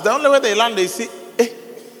 Others, the only way they learn, they see,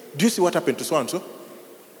 do you see what happened to so and so?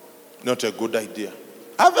 Not a good idea.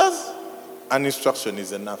 Others, an instruction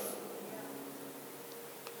is enough.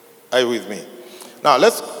 Are you with me? Now,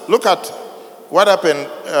 let's look at what happened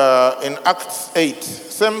in Acts 8.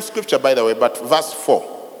 Same scripture, by the way, but verse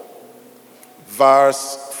 4.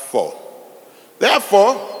 Verse 4.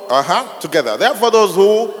 Therefore, together. Therefore, those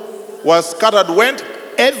who were scattered went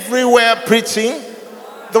everywhere preaching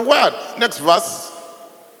the word. Next verse.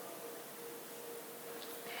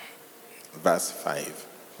 Verse 5.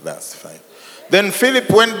 Verse 5. Then Philip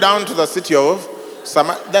went down to the city of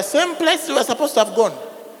Samaria, the same place we were supposed to have gone,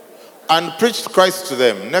 and preached Christ to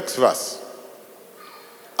them. Next verse.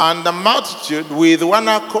 And the multitude with one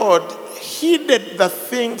accord heeded the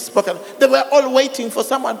things spoken. They were all waiting for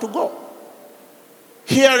someone to go,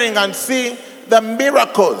 hearing and seeing the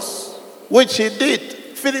miracles which he did.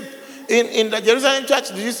 Philip, in the Jerusalem church,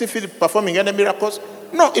 did you see Philip performing any miracles?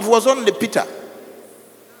 No, it was only Peter.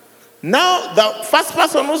 Now, the first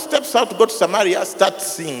person who steps out to go to Samaria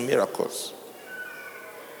starts seeing miracles.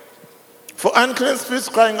 For unclean spirits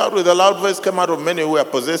crying out with a loud voice came out of many who were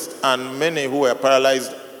possessed, and many who were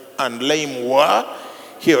paralyzed and lame were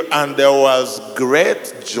healed. And there was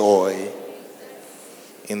great joy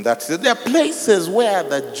in that city. There are places where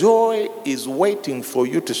the joy is waiting for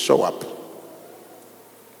you to show up.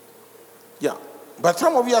 Yeah. But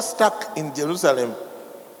some of you are stuck in Jerusalem.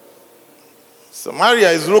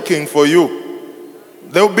 Samaria is looking for you.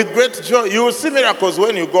 There will be great joy. You will see miracles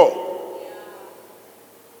when you go.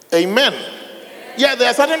 Amen. Yeah, there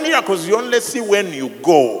are certain miracles you only see when you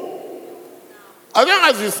go. As long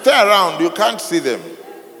as you stay around, you can't see them.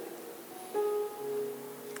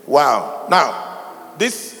 Wow. Now,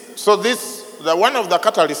 one of the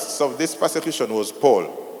catalysts of this persecution was Paul,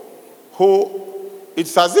 who,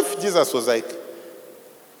 it's as if Jesus was like,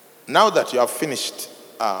 now that you have finished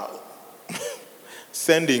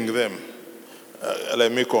sending them,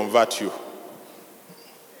 let me convert you.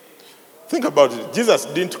 Think about it. Jesus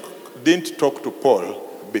didn't talk to Paul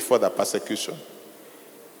before the persecution.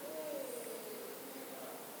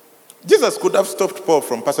 Jesus could have stopped Paul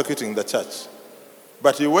from persecuting the church,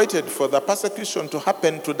 but he waited for the persecution to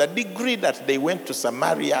happen to the degree that they went to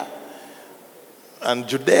Samaria and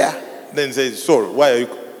Judea. Then he says, Saul, why are you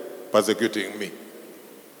persecuting me?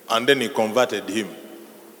 And then he converted him.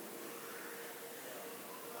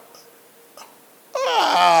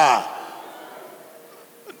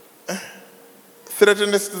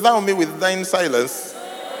 Threatenest thou me with thine silence?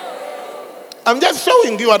 I'm just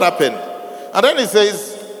showing you what happened. And then he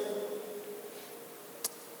says,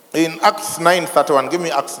 in Acts 9:31, give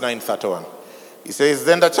me Acts 9:31. He says,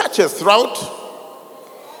 then the churches throughout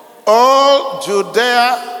all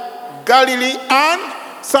Judea, Galilee, and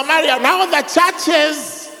Samaria. Now the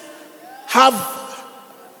churches have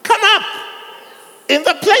come up in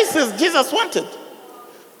the places Jesus wanted.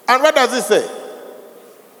 And what does he say?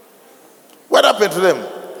 What happened to them?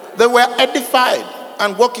 They were edified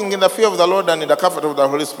and walking in the fear of the Lord and in the comfort of the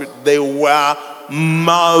Holy Spirit. They were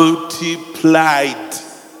multiplied.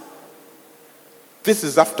 This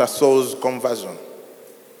is after Saul's conversion.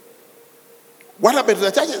 What happened to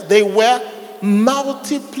the churches? They were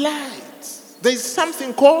multiplied. There is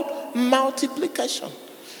something called multiplication.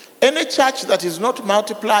 Any church that is not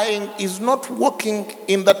multiplying is not walking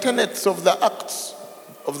in the tenets of the Acts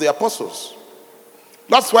of the Apostles.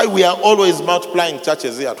 That's why we are always multiplying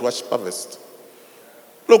churches here at Worship Harvest.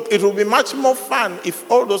 Look, it would be much more fun if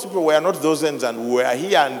all those people were not those ends and we were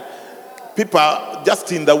here and people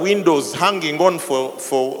just in the windows hanging on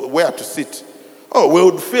for where to sit. Oh, we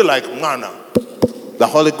would feel like, man, the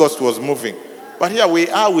Holy Ghost was moving. But here we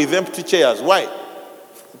are with empty chairs. Why?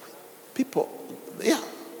 People, yeah.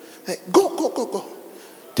 Hey, go.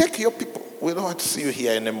 Take your people. We don't want to see you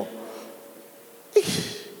here anymore.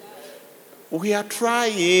 We are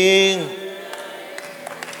trying.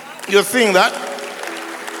 You're seeing that?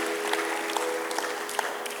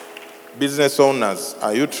 Business owners,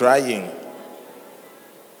 are you trying?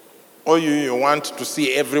 Or you want to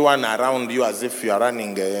see everyone around you as if you are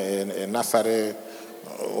running a nursery?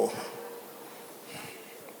 Oh.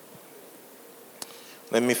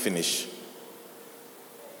 Let me finish.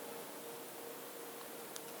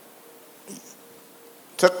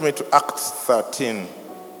 Take me to Acts 13.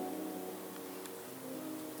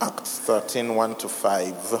 Acts 13,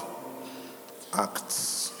 1-5.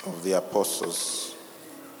 Acts of the Apostles.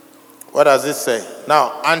 What does it say?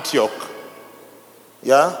 Now, Antioch.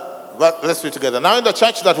 Yeah? But let's read together. Now in the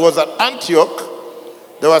church that was at Antioch,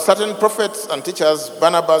 there were certain prophets and teachers.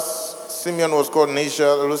 Barnabas, Simeon was called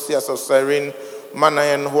Niger, Lucius of Cyrene,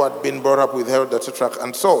 Manaen, who had been brought up with Herod the Tetrarch,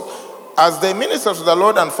 and Saul. As they ministered to the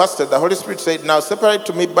Lord and fasted, the Holy Spirit said, now separate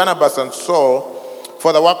to me Barnabas and Saul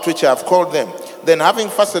for the work to which I have called them. Then having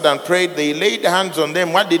fasted and prayed, they laid hands on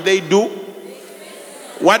them. What did they do?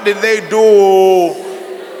 What did they do?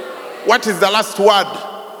 What is the last word?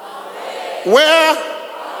 Where?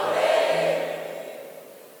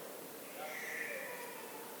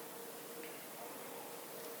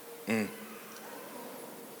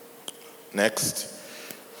 Next.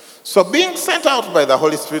 So being sent out by the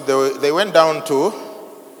Holy Spirit, they went down to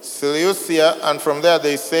Seleucia, and from there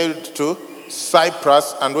they sailed to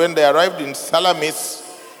Cyprus. And when they arrived in Salamis,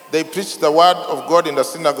 they preached the word of God in the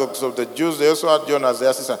synagogues of the Jews. They also had John as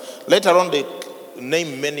their assistant. Later on, they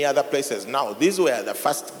named many other places. Now, these were the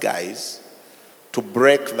first guys to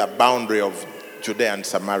break the boundary of Judea and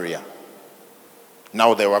Samaria.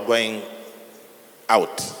 Now they were going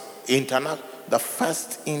out. The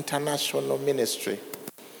first international ministry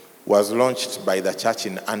was launched by the church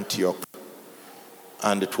in Antioch.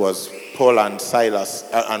 And it was Paul and Silas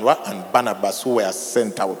and Barnabas who were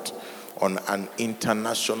sent out on an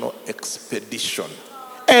international expedition.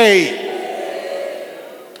 Hey!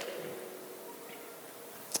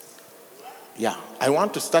 Yeah, I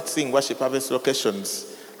want to start seeing Worship Harvest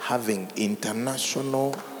locations having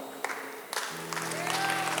international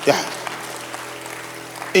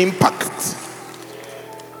impact.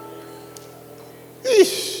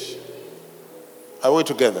 Are we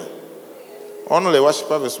together? Only Worship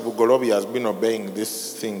Harvest Bugolobi has been obeying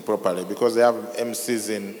this thing properly because they have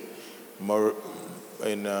MCs in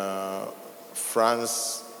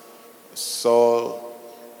France, Seoul,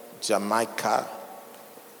 Jamaica.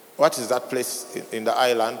 What is that place in the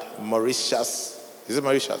island? Mauritius. Is it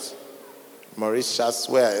Mauritius? Mauritius,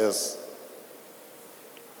 where else?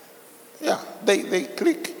 Yeah, they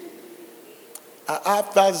click.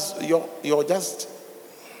 Others, you're just...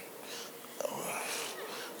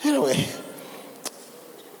 Anyway,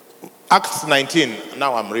 Acts 19.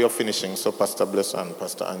 Now I'm real finishing, so Pastor Bless and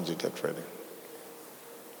Pastor Angie get ready.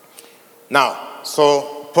 Now,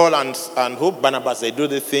 so Paul and who? Barnabas, they do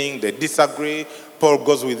the thing, they disagree. Paul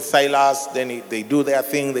goes with Silas, then they do their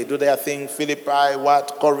thing, Philippi,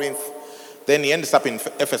 Corinth. Then he ends up in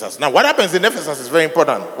Ephesus. Now, what happens in Ephesus is very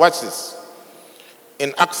important. Watch this.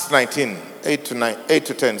 In Acts 19, 8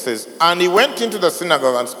 to 10 says, and he went into the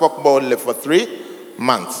synagogue and spoke boldly for 3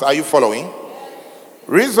 months. Are you following?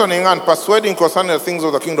 Reasoning and persuading concerning the things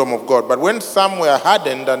of the kingdom of God. But when some were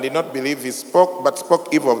hardened and did not believe, he spoke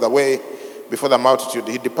evil of the way before the multitude.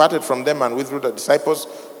 He departed from them and withdrew the disciples,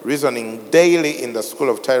 reasoning daily in the school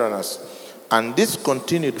of Tyrannus. And this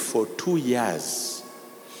continued for 2 years,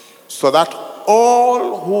 so that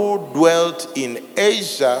all who dwelt in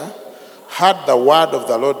Asia heard the word of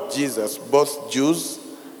the Lord Jesus, both Jews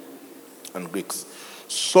and Greeks.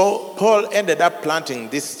 So Paul ended up planting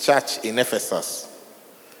this church in Ephesus,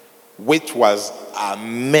 which was a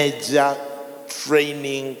major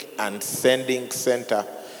training and sending center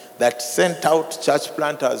that sent out church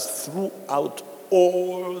planters throughout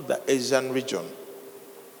all the Asian region.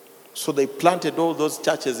 So they planted all those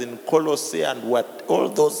churches in Colossae and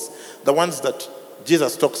the ones that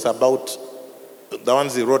Jesus talks about, the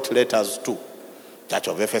ones he wrote letters to. Church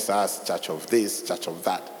of Ephesus, church of this, church of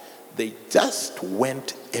that. They just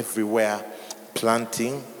went everywhere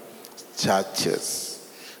planting churches.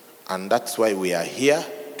 And that's why we are here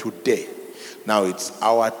today. Now it's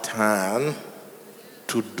our turn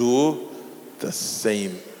to do the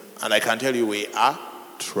same. And I can tell you we are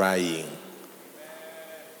trying.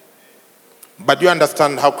 But you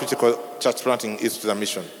understand how critical church planting is to the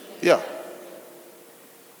mission? Yeah.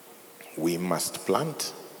 We must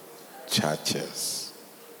plant churches.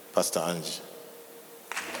 Pastor Angie.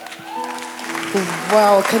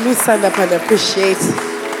 Wow, can we stand up and appreciate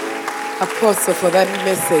Apostle for that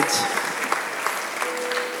message?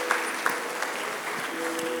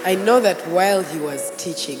 I know that while he was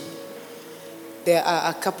teaching, there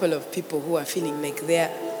are a couple of people who are feeling like their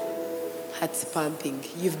hearts pumping.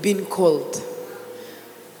 You've been called,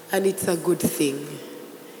 and it's a good thing.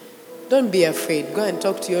 Don't be afraid. Go and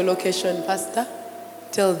talk to your location pastor.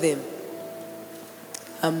 Tell them,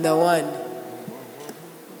 I'm the one.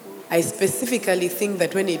 I specifically think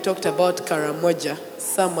that when he talked about Karamoja,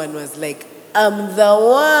 someone was like, I'm the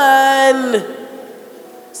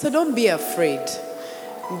one. So don't be afraid.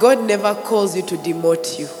 God never calls you to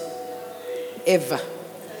demote you. Ever.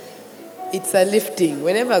 It's a lifting.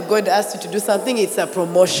 Whenever God asks you to do something, it's a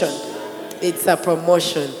promotion. It's a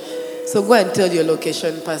promotion. So go and tell your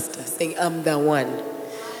location pastor, saying, I'm the one.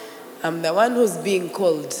 I'm the one who's being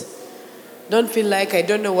called. Don't feel like I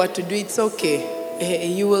don't know what to do. It's okay.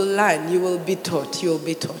 You will learn. You will be taught. You will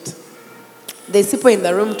be taught. There's people in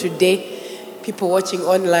the room today, people watching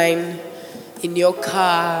online, in your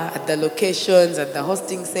car, at the locations, at the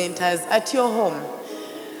hosting centers, at your home.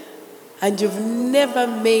 And you've never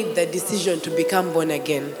made the decision to become born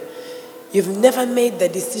again. You've never made the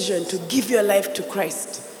decision to give your life to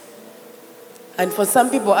Christ. And for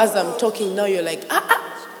some people, as I'm talking now, you're like,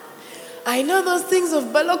 I know those things of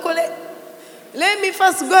Balokole. Let me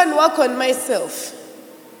first go and work on myself.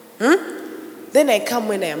 Then I come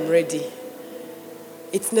when I am ready.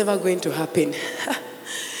 It's never going to happen.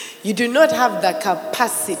 You do not have the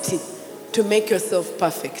capacity to make yourself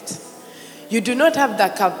perfect. You do not have the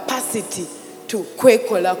capacity to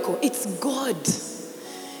kwekolako. It's God.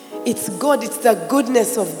 It's God. It's the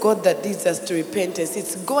goodness of God that leads us to repentance.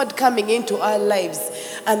 It's God coming into our lives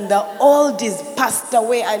and the old is passed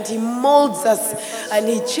away and he molds us and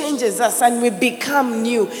he changes us and we become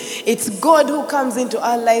new. It's God who comes into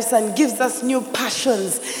our lives and gives us new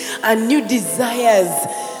passions and new desires.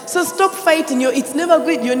 So stop fighting. You're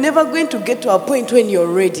never going to get to a point when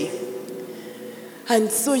you're ready.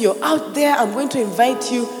 And so you're out there. I'm going to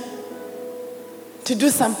invite you to do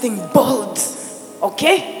something bold.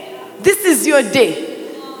 Okay? This is your day.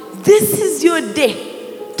 This is your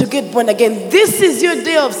day to get born again. This is your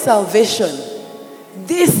day of salvation.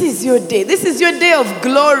 This is your day. This is your day of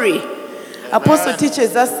glory. Apostle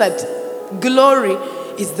teaches us that glory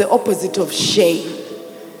is the opposite of shame.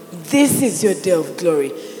 This is your day of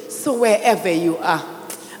glory. So wherever you are,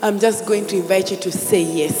 I'm just going to invite you to say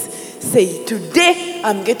yes. Say, today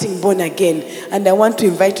I'm getting born again. And I want to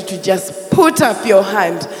invite you to just put up your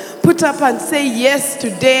hand. Put up and say, yes,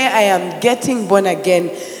 today I am getting born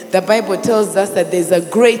again. The Bible tells us that there's a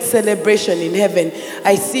great celebration in heaven.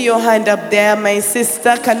 I see your hand up there, my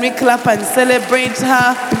sister. Can we clap and celebrate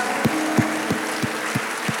her?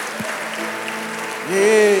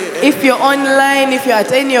 Yeah. If you're online, if you're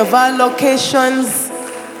at any of our locations,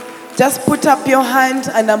 just put up your hand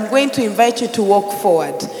and I'm going to invite you to walk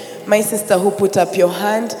forward. My sister who put up your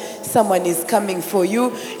hand, someone is coming for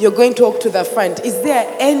you. You're going to walk to the front. Is there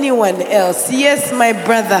anyone else? Yes, my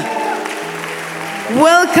brother.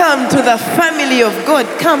 Welcome to the family of God.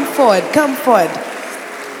 Come forward, come forward.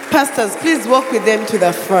 Pastors, please walk with them to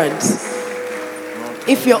the front.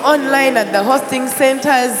 If you're online at the hosting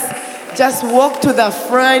centers, just walk to the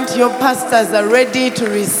front. Your pastors are ready to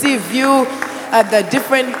receive you at the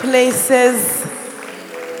different places.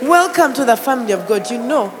 Welcome to the family of God. You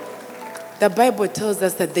know, the Bible tells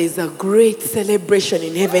us that there is a great celebration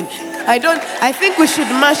in heaven. I think we should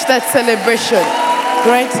match that celebration,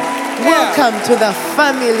 right? Yeah. Welcome to the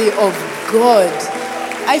family of God.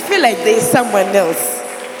 I feel like there is someone else.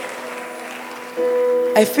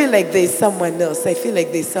 I feel like there's someone else.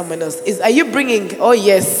 Are you bringing? Oh,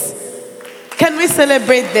 yes. Can we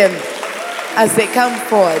celebrate them as they come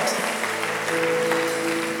forward?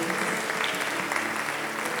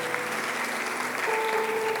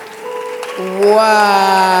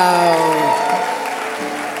 Wow.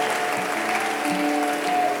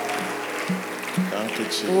 Thank you,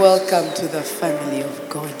 Jesus. Welcome to the family of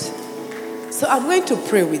God. So I'm going to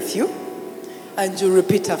pray with you, and you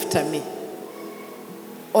repeat after me.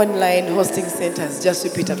 Online hosting centers, just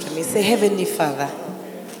repeat after me. Say, Heavenly Father,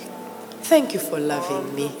 thank you for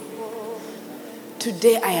loving me.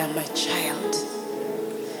 Today I am a child.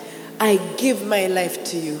 I give my life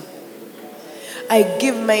to you. I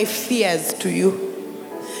give my fears to you.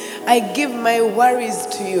 I give my worries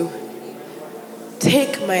to you.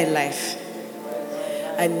 Take my life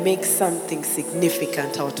and make something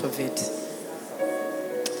significant out of it.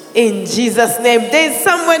 In Jesus' name. There's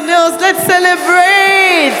someone else. Let's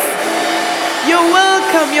celebrate. You're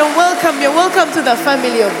welcome. You're welcome. You're welcome to the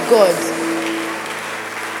family of God.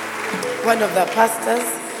 One of the pastors,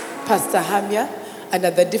 Pastor Hamia, and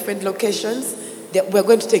at the different locations, we're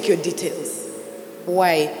going to take your details.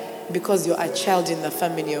 Why? Because you're a child in the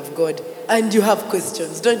family of God and you have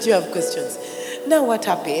questions. Don't you have questions? Now what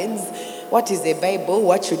happens? What is the Bible?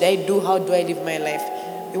 What should I do? How do I live my life?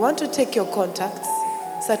 We want to take your contacts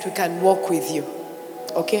so that we can walk with you,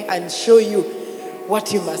 okay? And show you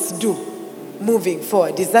what you must do moving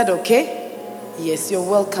forward. Is that okay? Yes, you're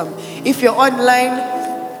welcome. If you're online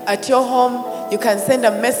at your home, you can send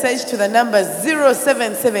a message to the number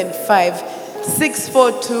 0775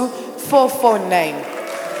 642 449.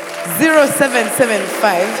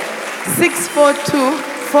 0775 642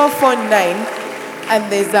 449.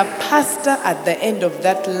 And there's a pastor at the end of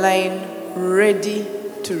that line ready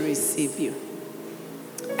to receive you.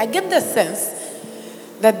 I get the sense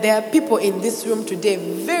that there are people in this room today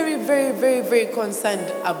very, very, very, very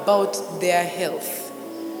concerned about their health.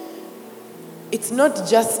 It's not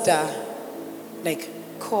just like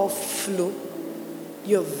cough, flu.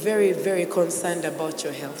 You're very, very concerned about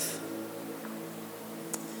your health.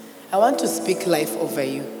 I want to speak life over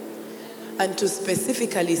you and to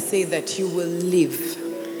specifically say that you will live.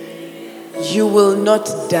 You will not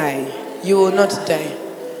die. You will not die.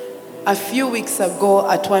 A few weeks ago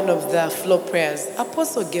at one of the floor prayers,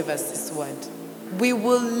 Apostle gave us this word. We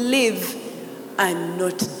will live and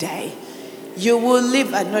not die. You will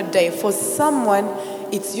live and not die. For someone,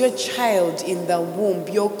 it's your child in the womb.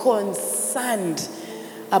 You're concerned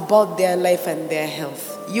about their life and their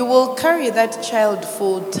health. You will carry that child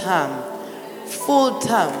full term. Full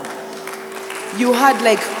term. You had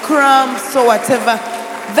like cramps or whatever.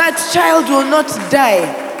 That child will not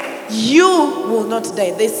die. You will not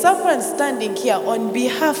die. There's someone standing here on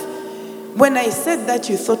behalf. When I said that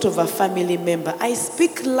you thought of a family member, I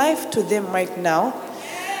speak life to them right now.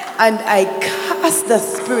 And I cast the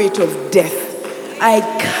spirit of death. I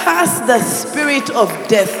cast the spirit of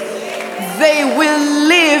death. They will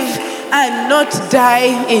live and not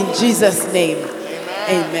die in Jesus' name.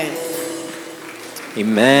 Amen.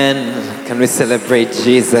 Amen. Can we celebrate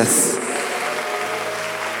Jesus?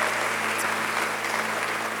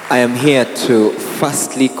 I am here to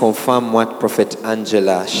firstly confirm what Prophet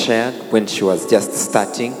Angela shared when she was just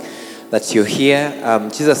starting, that you're here.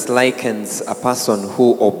 Jesus likens a person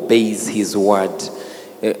who obeys his word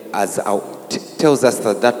tells us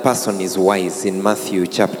that that person is wise in Matthew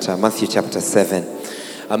chapter 7.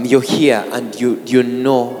 You're here and you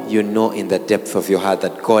know in the depth of your heart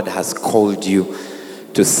that God has called you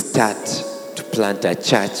to start to plant a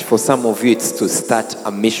church. For some of you, it's to start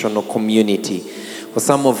a missional community. For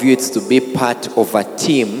some of you, it's to be part of a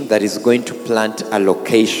team that is going to plant a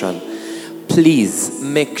location. Please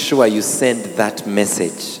make sure you send that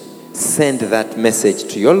message. Send that message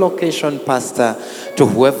to your location pastor, to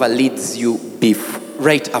whoever leads you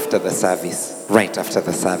right after the service. Right after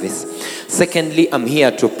the service. Secondly, I'm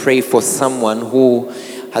here to pray for someone who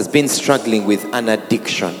has been struggling with an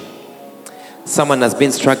addiction. Someone has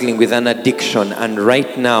been struggling with an addiction, and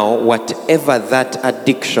right now, whatever that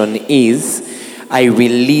addiction is, I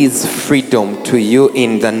release freedom to you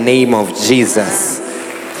in the name of Jesus.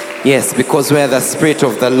 Yes, because where the Spirit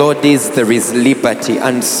of the Lord is, there is liberty.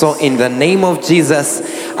 And so in the name of Jesus,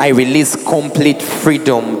 I release complete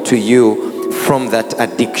freedom to you from that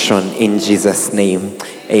addiction in Jesus' name.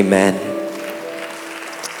 Amen.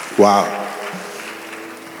 Wow.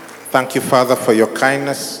 Thank you, Father, for your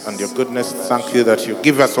kindness and your goodness. Thank you that you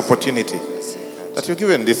give us opportunity, that you've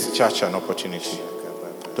given this church an opportunity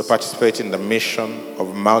to participate in the mission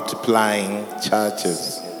of multiplying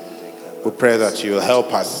churches. We pray that you'll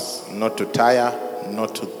help us not to tire,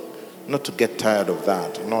 not not to get tired of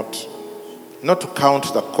that, not to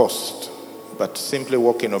count the cost, but simply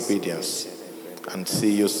walk in obedience and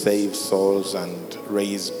see you save souls and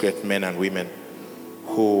raise great men and women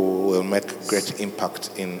who will make great impact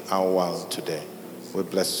in our world today. We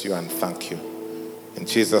bless you and thank you. In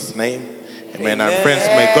Jesus' name, amen. And friends,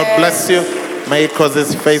 may God bless you. May He cause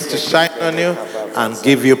His face to shine on you and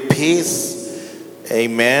give you peace.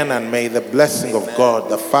 Amen. And may the blessing of God,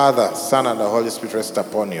 the Father, Son, and the Holy Spirit rest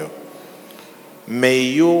upon you. May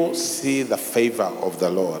you see the favor of the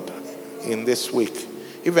Lord in this week.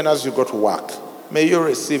 Even as you go to work, may you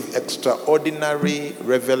receive extraordinary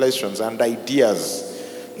revelations and ideas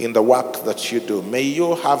in the work that you do. May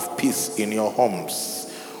you have peace in your homes.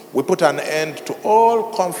 We put an end to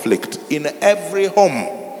all conflict in every home.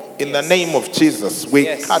 In the name of Jesus, we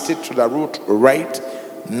cut it to the root right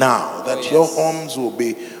now. That your homes will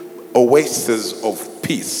be oases of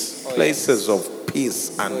peace, places of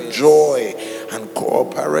peace and joy and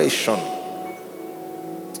cooperation.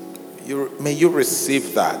 May you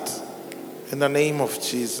receive that in the name of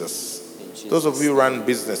Jesus. Those of you who run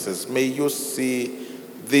businesses, may you see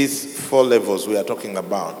these 4 levels we are talking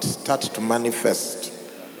about start to manifest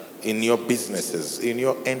in your businesses, in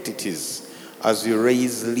your entities, as you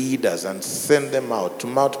raise leaders and send them out to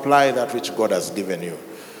multiply that which God has given you.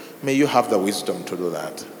 May you have the wisdom to do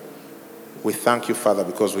that. We thank you, Father,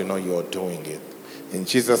 because we know you are doing it. In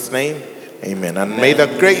Jesus' name, amen. And may the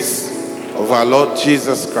grace of our Lord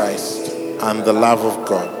Jesus Christ and the love of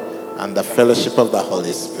God and the fellowship of the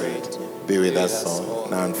Holy Spirit be with us all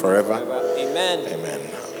now and forever. Amen. Amen.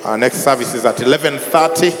 Our next service is at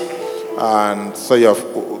 11:30, and so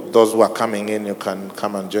those who are coming in, you can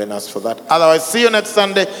come and join us for that. Otherwise, see you next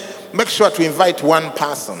Sunday. Make sure to invite one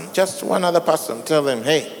person, just one other person. Tell them,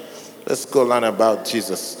 hey, let's go learn about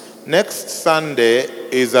Jesus. Next Sunday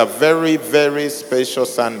is a very, very special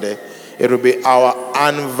Sunday. It will be our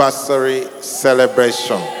anniversary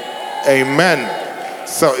celebration. Amen.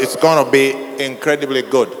 So it's going to be incredibly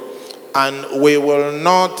good. And we will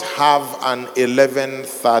not have an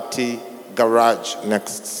 11:30 garage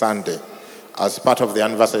next Sunday as part of the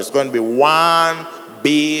anniversary. It's going to be one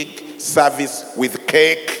big service with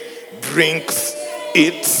cake, drinks,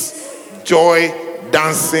 eats, joy,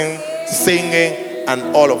 dancing, singing,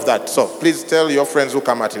 and all of that. So please tell your friends who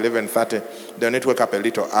come at 11:30, they need to wake up a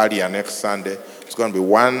little earlier next Sunday. It's going to be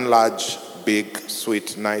one large, big,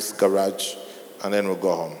 sweet, nice garage, and then we'll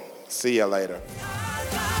go home. See you later.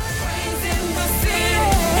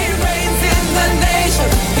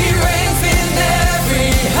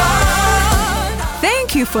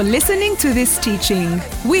 Thank you for listening to this teaching.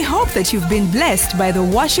 We hope that you've been blessed by the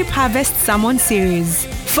Worship Harvest Sermon Series.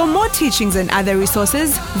 For more teachings and other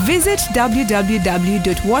resources, visit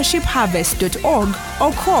www.worshipharvest.org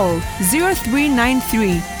or call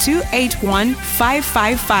 0393 281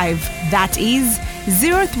 555. That is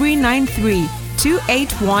 0393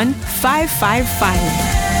 281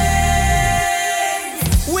 555.